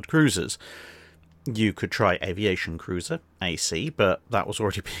armoured cruisers. You could try aviation cruiser, AC, but that was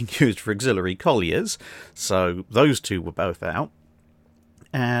already being used for auxiliary colliers, so those two were both out.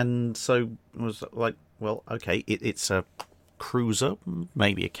 And so it was like, well, okay, it's a cruiser,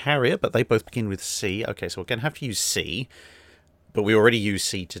 maybe a carrier, but they both begin with C. Okay, so we're going to have to use C, but we already use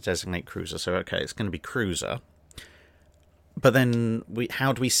C to designate cruiser, so okay, it's going to be cruiser. But then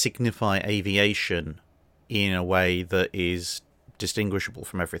how do we signify aviation in a way that is distinguishable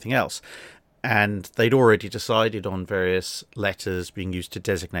from everything else? And they'd already decided on various letters being used to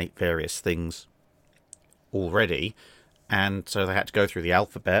designate various things already, and so they had to go through the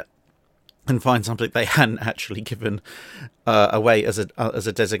alphabet and find something they hadn't actually given away as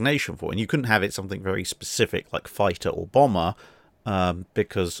a designation for. And you couldn't have it something very specific like fighter or bomber,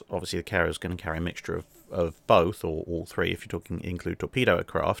 because obviously the carrier is going to carry a mixture of both, or all three if you're talking include torpedo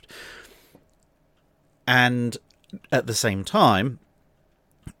aircraft. And at the same time,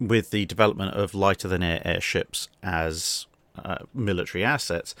 with the development of lighter-than-air airships as military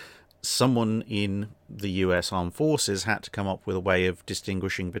assets, someone in the US Armed Forces had to come up with a way of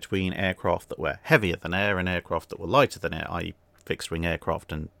distinguishing between aircraft that were heavier than air and aircraft that were lighter than air, i.e. fixed-wing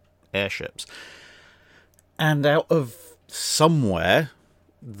aircraft and airships. And out of somewhere,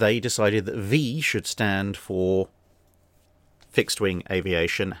 they decided that V should stand for fixed-wing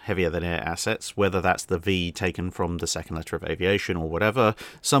aviation, heavier-than-air assets, whether that's the V taken from the second letter of aviation or whatever.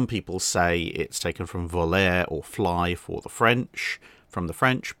 Some people say it's taken from voler or fly for the French,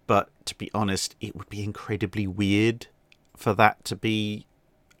 but to be honest, it would be incredibly weird for that to be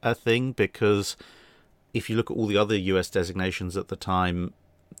a thing, because if you look at all the other US designations at the time,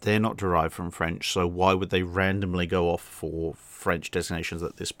 they're not derived from French, so why would they randomly go off for French designations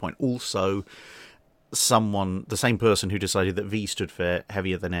at this point? Also, the same person who decided that V stood for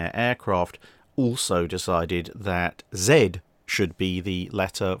heavier than air aircraft also decided that Z should be the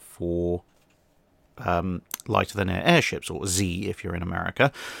letter for lighter than air airships, or Z if you're in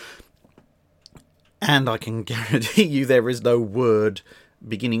America. And I can guarantee you there is no word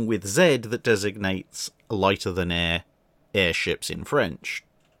beginning with Z that designates lighter than air airships in French.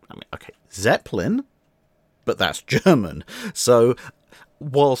 I mean, okay, Zeppelin, but that's German. So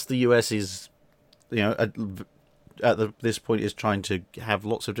whilst the US is, at this point is trying to have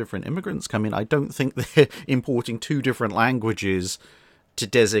lots of different immigrants come in, I don't think they're importing two different languages to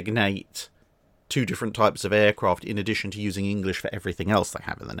designate two different types of aircraft in addition to using English for everything else they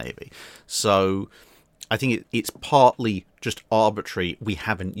have in the Navy. So I think it's partly just arbitrary. We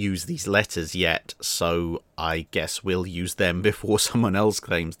haven't used these letters yet, so I guess we'll use them before someone else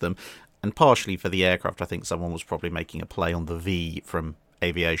claims them. And partially for the aircraft, I think someone was probably making a play on the V from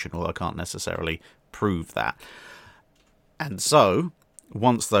aviation, although I can't necessarily prove that. And so,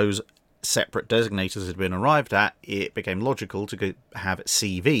 once those separate designators had been arrived at, it became logical to have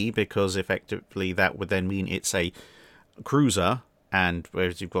CV, because effectively that would then mean it's a cruiser, and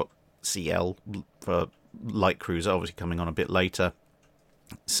whereas you've got CL for light cruiser, obviously coming on a bit later,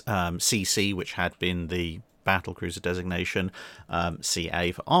 CC, which had been the battle cruiser designation,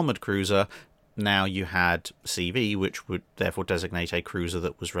 CA for armoured cruiser. Now you had CV, which would therefore designate a cruiser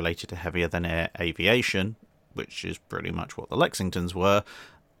that was related to heavier than air aviation, which is pretty much what the Lexingtons were,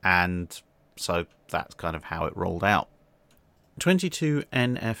 and so that's kind of how it rolled out.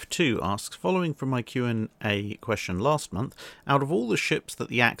 22NF2 asks, following from my Q&A question last month, out of all the ships that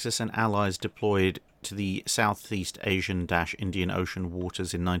the Axis and Allies deployed to the Southeast Asian-Indian Ocean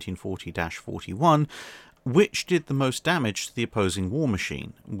waters in 1940-41, which did the most damage to the opposing war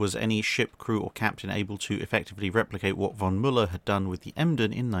machine? Was any ship, crew or captain able to effectively replicate what von Müller had done with the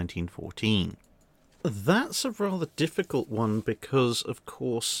Emden in 1914? That's a rather difficult one because, of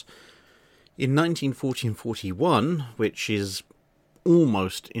course, in 1940 and 41, which is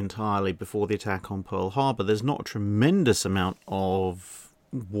almost entirely before the attack on Pearl Harbor, there's not a tremendous amount of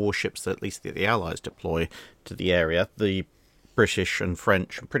warships that at least the Allies deploy to the area. The British and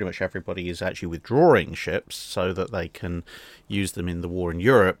French, and pretty much everybody, is actually withdrawing ships so that they can use them in the war in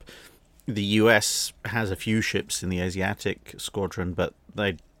Europe. The US has a few ships in the Asiatic squadron, but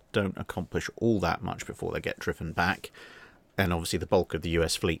they don't accomplish all that much before they get driven back. And obviously the bulk of the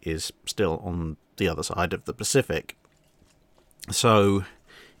US fleet is still on the other side of the Pacific. So,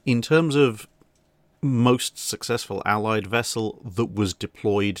 in terms of most successful Allied vessel that was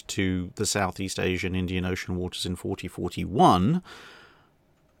deployed to the Southeast Asian Indian Ocean waters in 4041,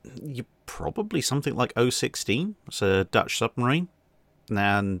 you probably something like 016. It's a Dutch submarine,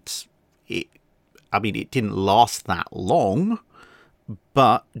 and it I mean, it didn't last that long,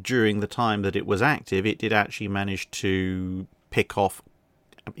 but during the time that it was active, it did actually manage to pick off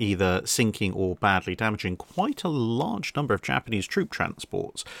either sinking or badly damaging quite a large number of Japanese troop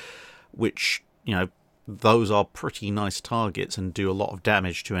transports, which, those are pretty nice targets and do a lot of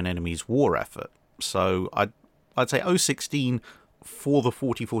damage to an enemy's war effort. So I'd say 016 for the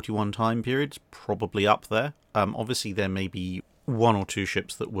 40-41 time period is probably up there. Obviously, there may be one or two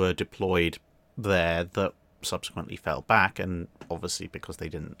ships that were deployed there that subsequently fell back, and obviously because they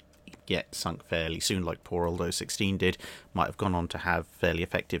didn't get sunk fairly soon like poor old 016 did, might have gone on to have fairly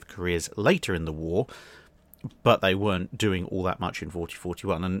effective careers later in the war, but they weren't doing all that much in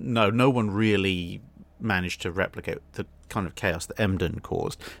 40-41, and no one really managed to replicate the kind of chaos that Emden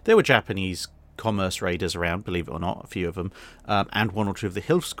caused. There were Japanese commerce raiders around, believe it or not, a few of them, and one or two of the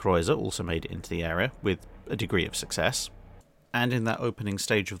Hilfskreuzer also made it into the area with a degree of success. And in that opening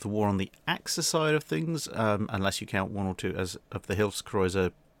stage of the war on the Axis side of things, unless you count one or two as of the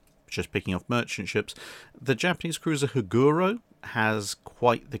Hilfskreuzer just picking off merchant ships, the Japanese cruiser Haguro has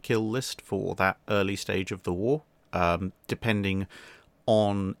quite the kill list for that early stage of the war. Depending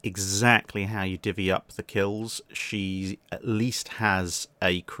on exactly how you divvy up the kills, she at least has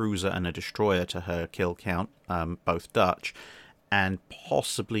a cruiser and a destroyer to her kill count, both Dutch, and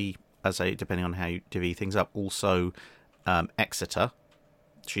possibly, depending on how you divvy things up, also Exeter.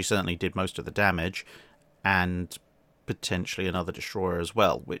 She certainly did most of the damage, and potentially another destroyer as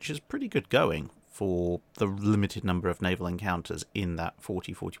well, which is pretty good going for the limited number of naval encounters in that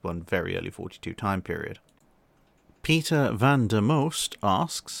 40-41, very early 42 time period. Peter van der Most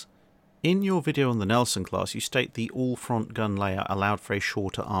asks, in your video on the Nelson class, you state the all-front gun layout allowed for a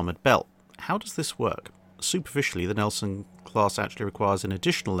shorter armoured belt. How does this work? Superficially, the Nelson class actually requires an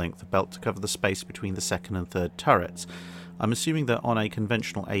additional length of belt to cover the space between the second and third turrets. I'm assuming that on a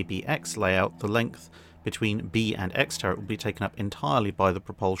conventional ABX layout, the length between B and X turret will be taken up entirely by the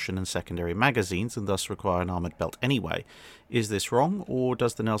propulsion and secondary magazines and thus require an armoured belt anyway. Is this wrong, or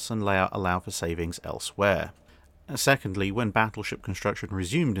does the Nelson layout allow for savings elsewhere? Secondly, when battleship construction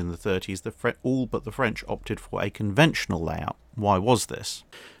resumed in the 30s, all but the French opted for a conventional layout. Why was this?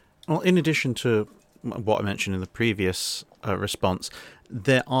 Well, in addition to what I mentioned in the previous response,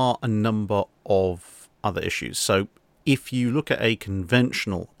 there are a number of other issues. So if you look at a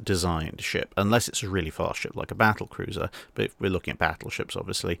conventional designed ship, unless it's a really fast ship like a battle cruiser, but if we're looking at battleships,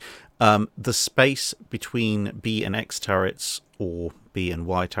 obviously, the space between B and X turrets, or B and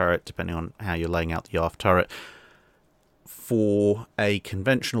Y turret, depending on how you're laying out the aft turret, for a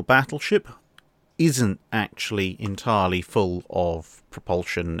conventional battleship isn't actually entirely full of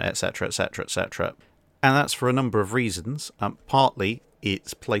propulsion, etc., etc., etc. And that's for a number of reasons. Partly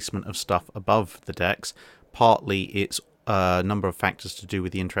it's placement of stuff above the decks, partly it's a number of factors to do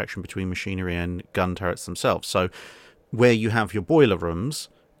with the interaction between machinery and gun turrets themselves. So where you have your boiler rooms,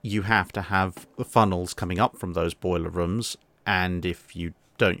 you have to have the funnels coming up from those boiler rooms, and if you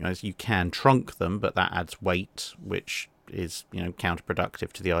don't, you can trunk them, but that adds weight, which is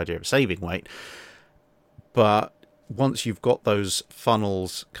counterproductive to the idea of saving weight. But once you've got those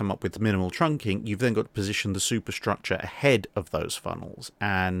funnels come up with minimal trunking, you've then got to position the superstructure ahead of those funnels,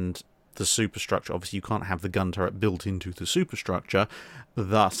 and the superstructure, obviously you can't have the gun turret built into the superstructure,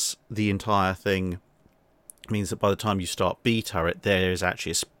 thus the entire thing means that by the time you start B turret, there is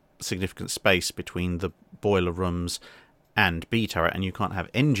actually a significant space between the boiler rooms and B turret, and you can't have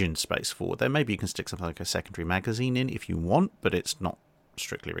engine space forward there. Maybe you can stick something like a secondary magazine in if you want, but it's not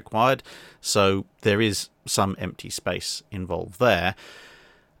strictly required. So there is some empty space involved there.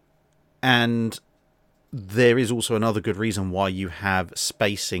 And there is also another good reason why you have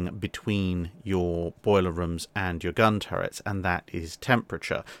spacing between your boiler rooms and your gun turrets, and that is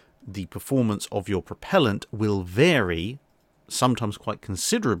temperature. The performance of your propellant will vary, sometimes quite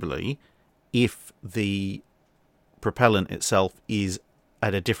considerably, if the propellant itself is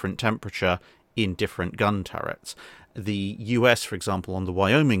at a different temperature in different gun turrets. The US, for example, on the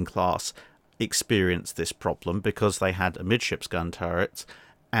Wyoming class, experienced this problem because they had amidships gun turrets,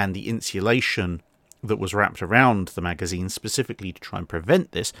 and the insulation that was wrapped around the magazine specifically to try and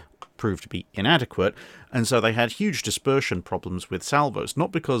prevent this proved to be inadequate, and so they had huge dispersion problems with salvos,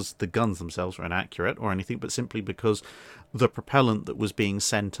 not because the guns themselves were inaccurate or anything, but simply because the propellant that was being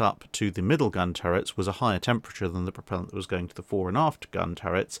sent up to the middle gun turrets was a higher temperature than the propellant that was going to the fore and aft gun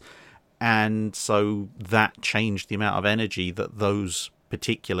turrets, and so that changed the amount of energy that those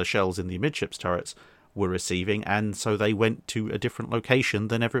particular shells in the amidships turrets were receiving, and so they went to a different location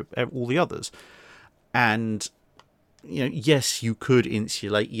than all the others. And yes, you could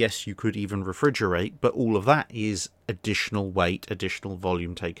insulate, yes, you could even refrigerate, but all of that is additional weight, additional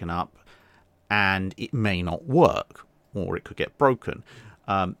volume taken up, and it may not work, or it could get broken.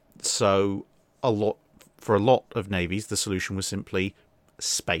 So for a lot of navies, the solution was simply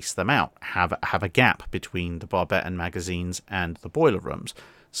space them out, have a gap between the barbette and magazines and the boiler rooms,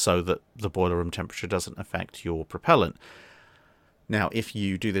 so that the boiler room temperature doesn't affect your propellant. Now, if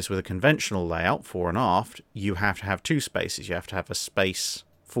you do this with a conventional layout, fore and aft, you have to have two spaces. You have to have a space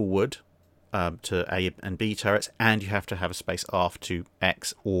forward to A and B turrets, and you have to have a space aft to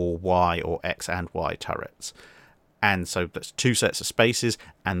X or Y, or X and Y turrets. And so that's two sets of spaces,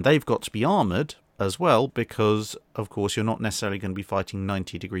 and they've got to be armoured as well, because, of course, you're not necessarily going to be fighting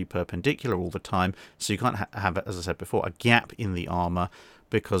 90-degree perpendicular all the time, so you can't have, as I said before, a gap in the armour,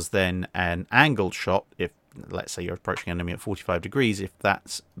 because then an angled shot, if let's say you're approaching an enemy at 45 degrees, if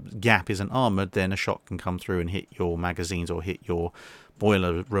that gap isn't armoured, then a shot can come through and hit your magazines or hit your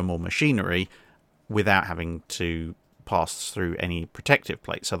boiler room or machinery without having to pass through any protective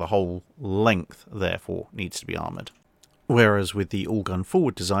plate. So the whole length, therefore, needs to be armoured. Whereas with the all-gun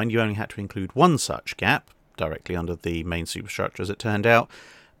forward design, you only had to include one such gap, directly under the main superstructure as it turned out,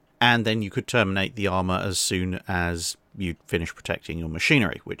 and then you could terminate the armour as soon as you'd finish protecting your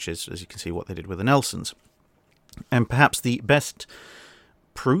machinery, which is, as you can see, what they did with the Nelsons. And perhaps the best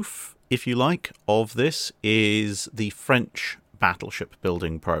proof, if you like, of this is the French battleship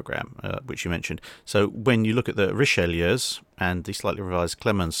building program, which you mentioned. So when you look at the Richelieus and the slightly revised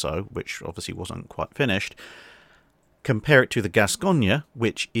Clemenceau, which obviously wasn't quite finished, compare it to the Gascogne,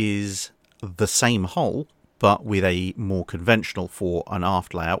 which is the same hull, but with a more conventional fore and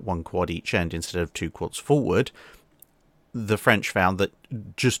aft layout, one quad each end instead of two quads forward. The French found that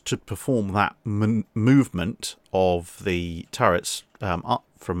just to perform that movement of the turrets up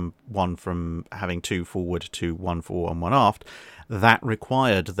from having two forward to one fore and one aft, that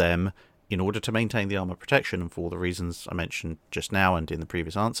required them, in order to maintain the armour protection and for the reasons I mentioned just now and in the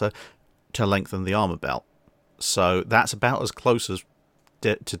previous answer, to lengthen the armour belt. So that's about as close as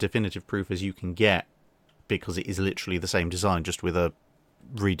to definitive proof as you can get, because it is literally the same design, just with a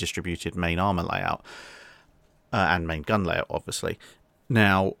redistributed main armour layout. And main gun layout, obviously.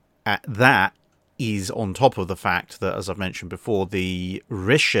 Now, that is on top of the fact that, as I've mentioned before, the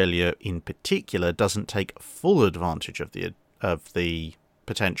Richelieu in particular doesn't take full advantage of the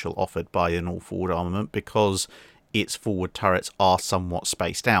potential offered by an all-forward armament, because its forward turrets are somewhat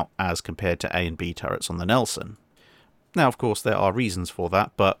spaced out as compared to A and B turrets on the Nelson. Now, of course, there are reasons for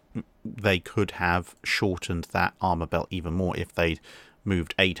that, but they could have shortened that armour belt even more if they'd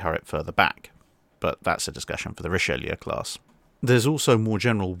moved a turret further back. But that's a discussion for the Richelieu class. There's also more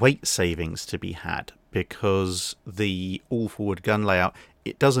general weight savings to be had, because the all-forward gun layout,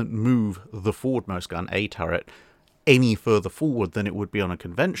 it doesn't move the forwardmost gun, A turret, any further forward than it would be on a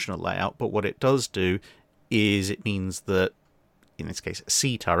conventional layout, but what it does do is it means that, in this case,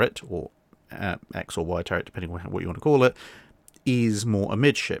 C turret, or X or Y turret, depending on what you want to call it, is more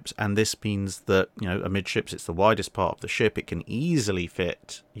amidships, and this means that, amidships, it's the widest part of the ship. It can easily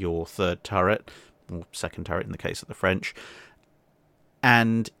fit your third turret, or second turret in the case of the French,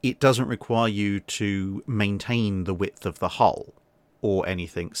 and it doesn't require you to maintain the width of the hull or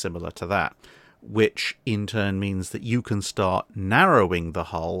anything similar to that, which in turn means that you can start narrowing the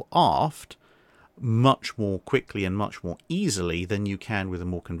hull aft much more quickly and much more easily than you can with a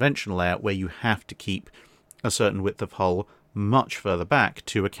more conventional layout, where you have to keep a certain width of hull much further back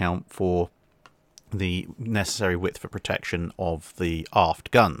to account for the necessary width for protection of the aft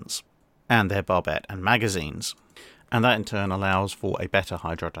guns and their barbette and magazines. And that in turn allows for a better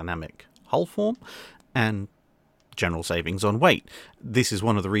hydrodynamic hull form and general savings on weight. This is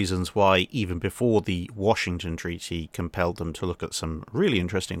one of the reasons why, even before the Washington Treaty compelled them to look at some really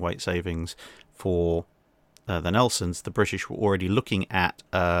interesting weight savings for the Nelsons, the British were already looking at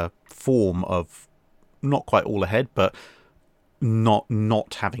a form of not quite all ahead, but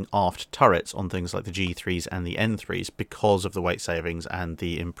not having aft turrets on things like the G3s and the N3s because of the weight savings and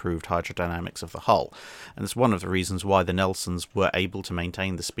the improved hydrodynamics of the hull. And it's one of the reasons why the Nelsons were able to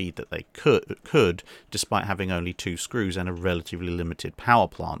maintain the speed that they could despite having only two screws and a relatively limited power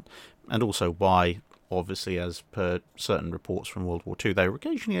plant. And also why, obviously, as per certain reports from World War II, they were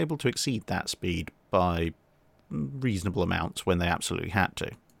occasionally able to exceed that speed by reasonable amounts when they absolutely had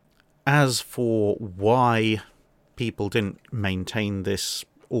to. As for why people didn't maintain this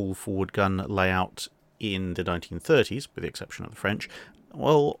all-forward gun layout in the 1930s, with the exception of the French,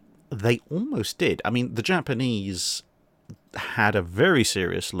 well, they almost did. I mean, the Japanese had a very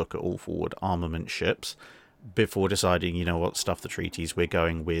serious look at all-forward armament ships before deciding, stuff the treaties, we're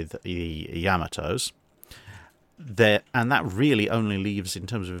going with the Yamatos. And that really only leaves, in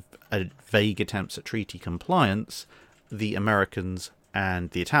terms of vague attempts at treaty compliance, the Americans and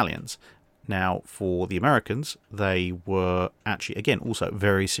the Italians. Now, for the Americans, they were actually, again, also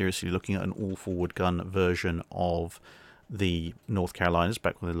very seriously looking at an all-forward gun version of the North Carolinas,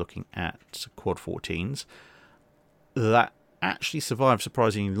 back when they're looking at Quad 14s. That actually survived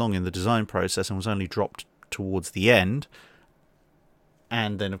surprisingly long in the design process and was only dropped towards the end.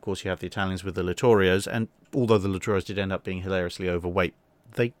 And then, of course, you have the Italians with the Littorios, and although the Littorios did end up being hilariously overweight,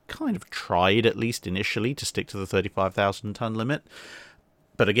 they kind of tried, at least initially, to stick to the 35,000-ton limit.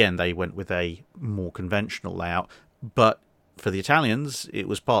 But again, they went with a more conventional layout. But for the Italians, it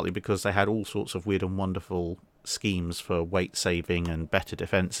was partly because they had all sorts of weird and wonderful schemes for weight saving and better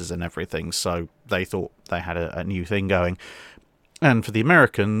defences and everything, so they thought they had a new thing going. And for the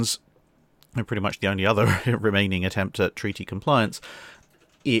Americans, and pretty much the only other remaining attempt at treaty compliance,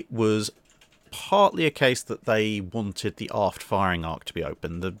 it was partly a case that they wanted the aft firing arc to be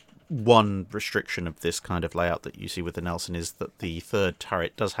open. The one restriction of this kind of layout that you see with the Nelson is that the third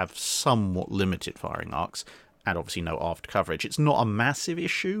turret does have somewhat limited firing arcs, and obviously no aft coverage. It's not a massive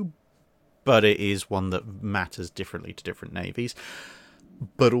issue, but it is one that matters differently to different navies.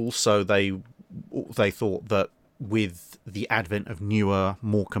 But also they thought that with the advent of newer,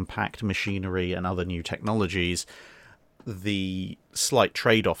 more compact machinery and other new technologies, the slight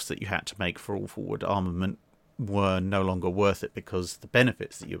trade-offs that you had to make for all-forward armament were no longer worth it, because the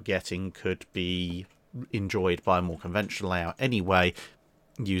benefits that you were getting could be enjoyed by a more conventional layout anyway,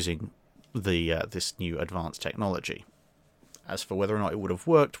 using this new advanced technology. As for whether or not it would have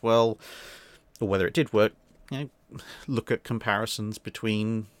worked, well, or whether it did work, look at comparisons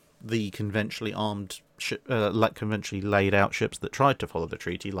between the conventionally armed, conventionally laid out ships that tried to follow the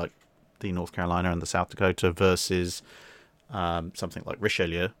treaty, like the North Carolina and the South Dakota, versus something like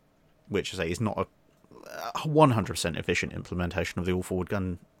Richelieu, which I say is not a 100% efficient implementation of the all-forward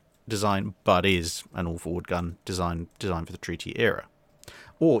gun design, but is an all-forward gun design for the treaty era.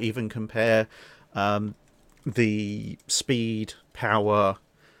 Or even compare the speed, power,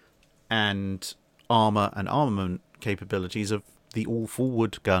 and armour and armament capabilities of the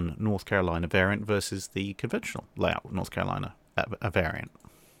all-forward gun North Carolina variant versus the conventional layout North Carolina variant.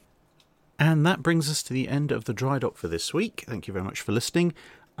 And that brings us to the end of the Drydock for this week. Thank you very much for listening.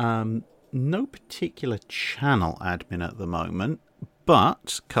 No particular channel admin at the moment,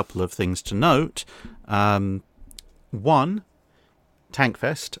 but a couple of things to note. One,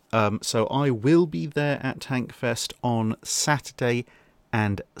 Tankfest. So I will be there at Tankfest on Saturday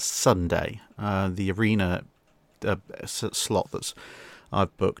and Sunday. The arena slot that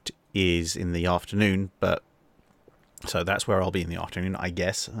I've booked is in the afternoon, but so that's where I'll be in the afternoon, I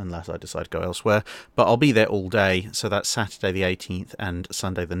guess, unless I decide to go elsewhere. But I'll be there all day, so that's Saturday the 18th and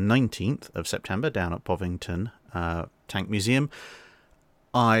Sunday the 19th of September down at Bovington Tank Museum.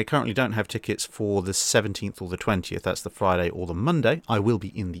 I currently don't have tickets for the 17th or the 20th, that's the Friday or the Monday. I will be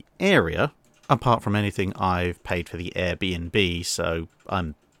in the area, apart from anything I've paid for the Airbnb, so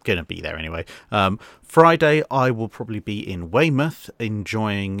I'm going to be there anyway. Friday, I will probably be in Weymouth,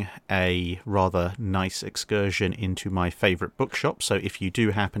 enjoying a rather nice excursion into my favourite bookshop. So if you do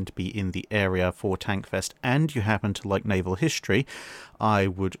happen to be in the area for Tankfest and you happen to like naval history, I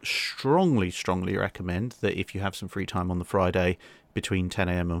would strongly recommend that if you have some free time on the Friday between 10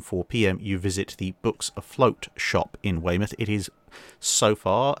 a.m. and 4 p.m, you visit the Books Afloat shop in Weymouth. It is, so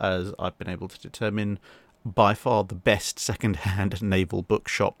far as I've been able to determine, by far the best second-hand naval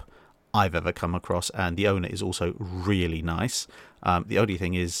bookshop I've ever come across, and the owner is also really nice. The only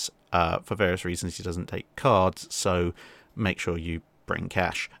thing is, for various reasons, he doesn't take cards, so make sure you bring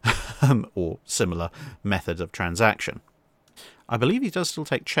cash or similar methods of transaction. I believe he does still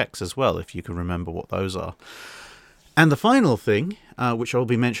take checks as well, if you can remember what those are. And the final thing, which I'll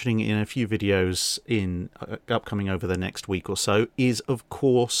be mentioning in a few videos in upcoming over the next week or so, is, of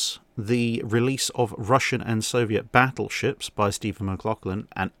course, the release of Russian and Soviet battleships by Stephen McLaughlin,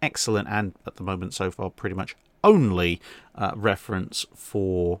 an excellent and, at the moment so far, pretty much only reference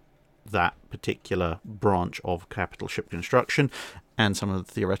for that particular branch of capital ship construction, and some of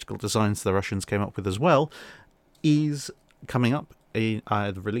the theoretical designs the Russians came up with as well, is coming up. The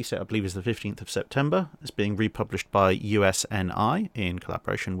release date, I believe, is the 15th of September. It's being republished by USNI in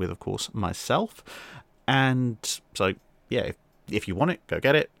collaboration with, of course, myself. And so, yeah, if you want it, go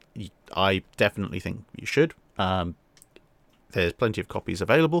get it. I definitely think you should. There's plenty of copies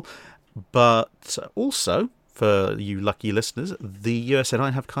available. But also, for you lucky listeners, the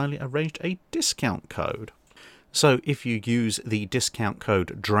USNI have kindly arranged a discount code. So if you use the discount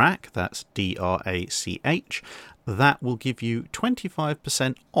code DRACH, that's DRACH, that will give you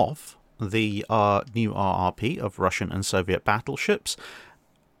 25% off the new RRP of Russian and Soviet battleships.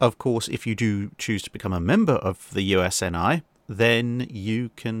 Of course, if you do choose to become a member of the USNI, then you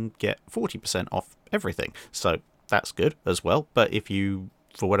can get 40% off everything. So that's good as well. But if you,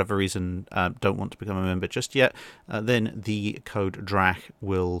 for whatever reason, don't want to become a member just yet, then the code DRAC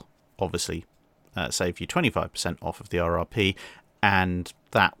will obviously save you 25% off of the RRP, and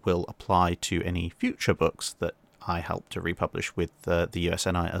that will apply to any future books that I help to republish with the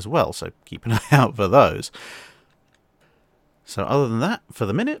USNI as well, so keep an eye out for those. So other than that, for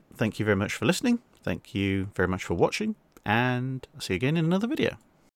the minute, thank you very much for listening, thank you very much for watching, and I'll see you again in another video.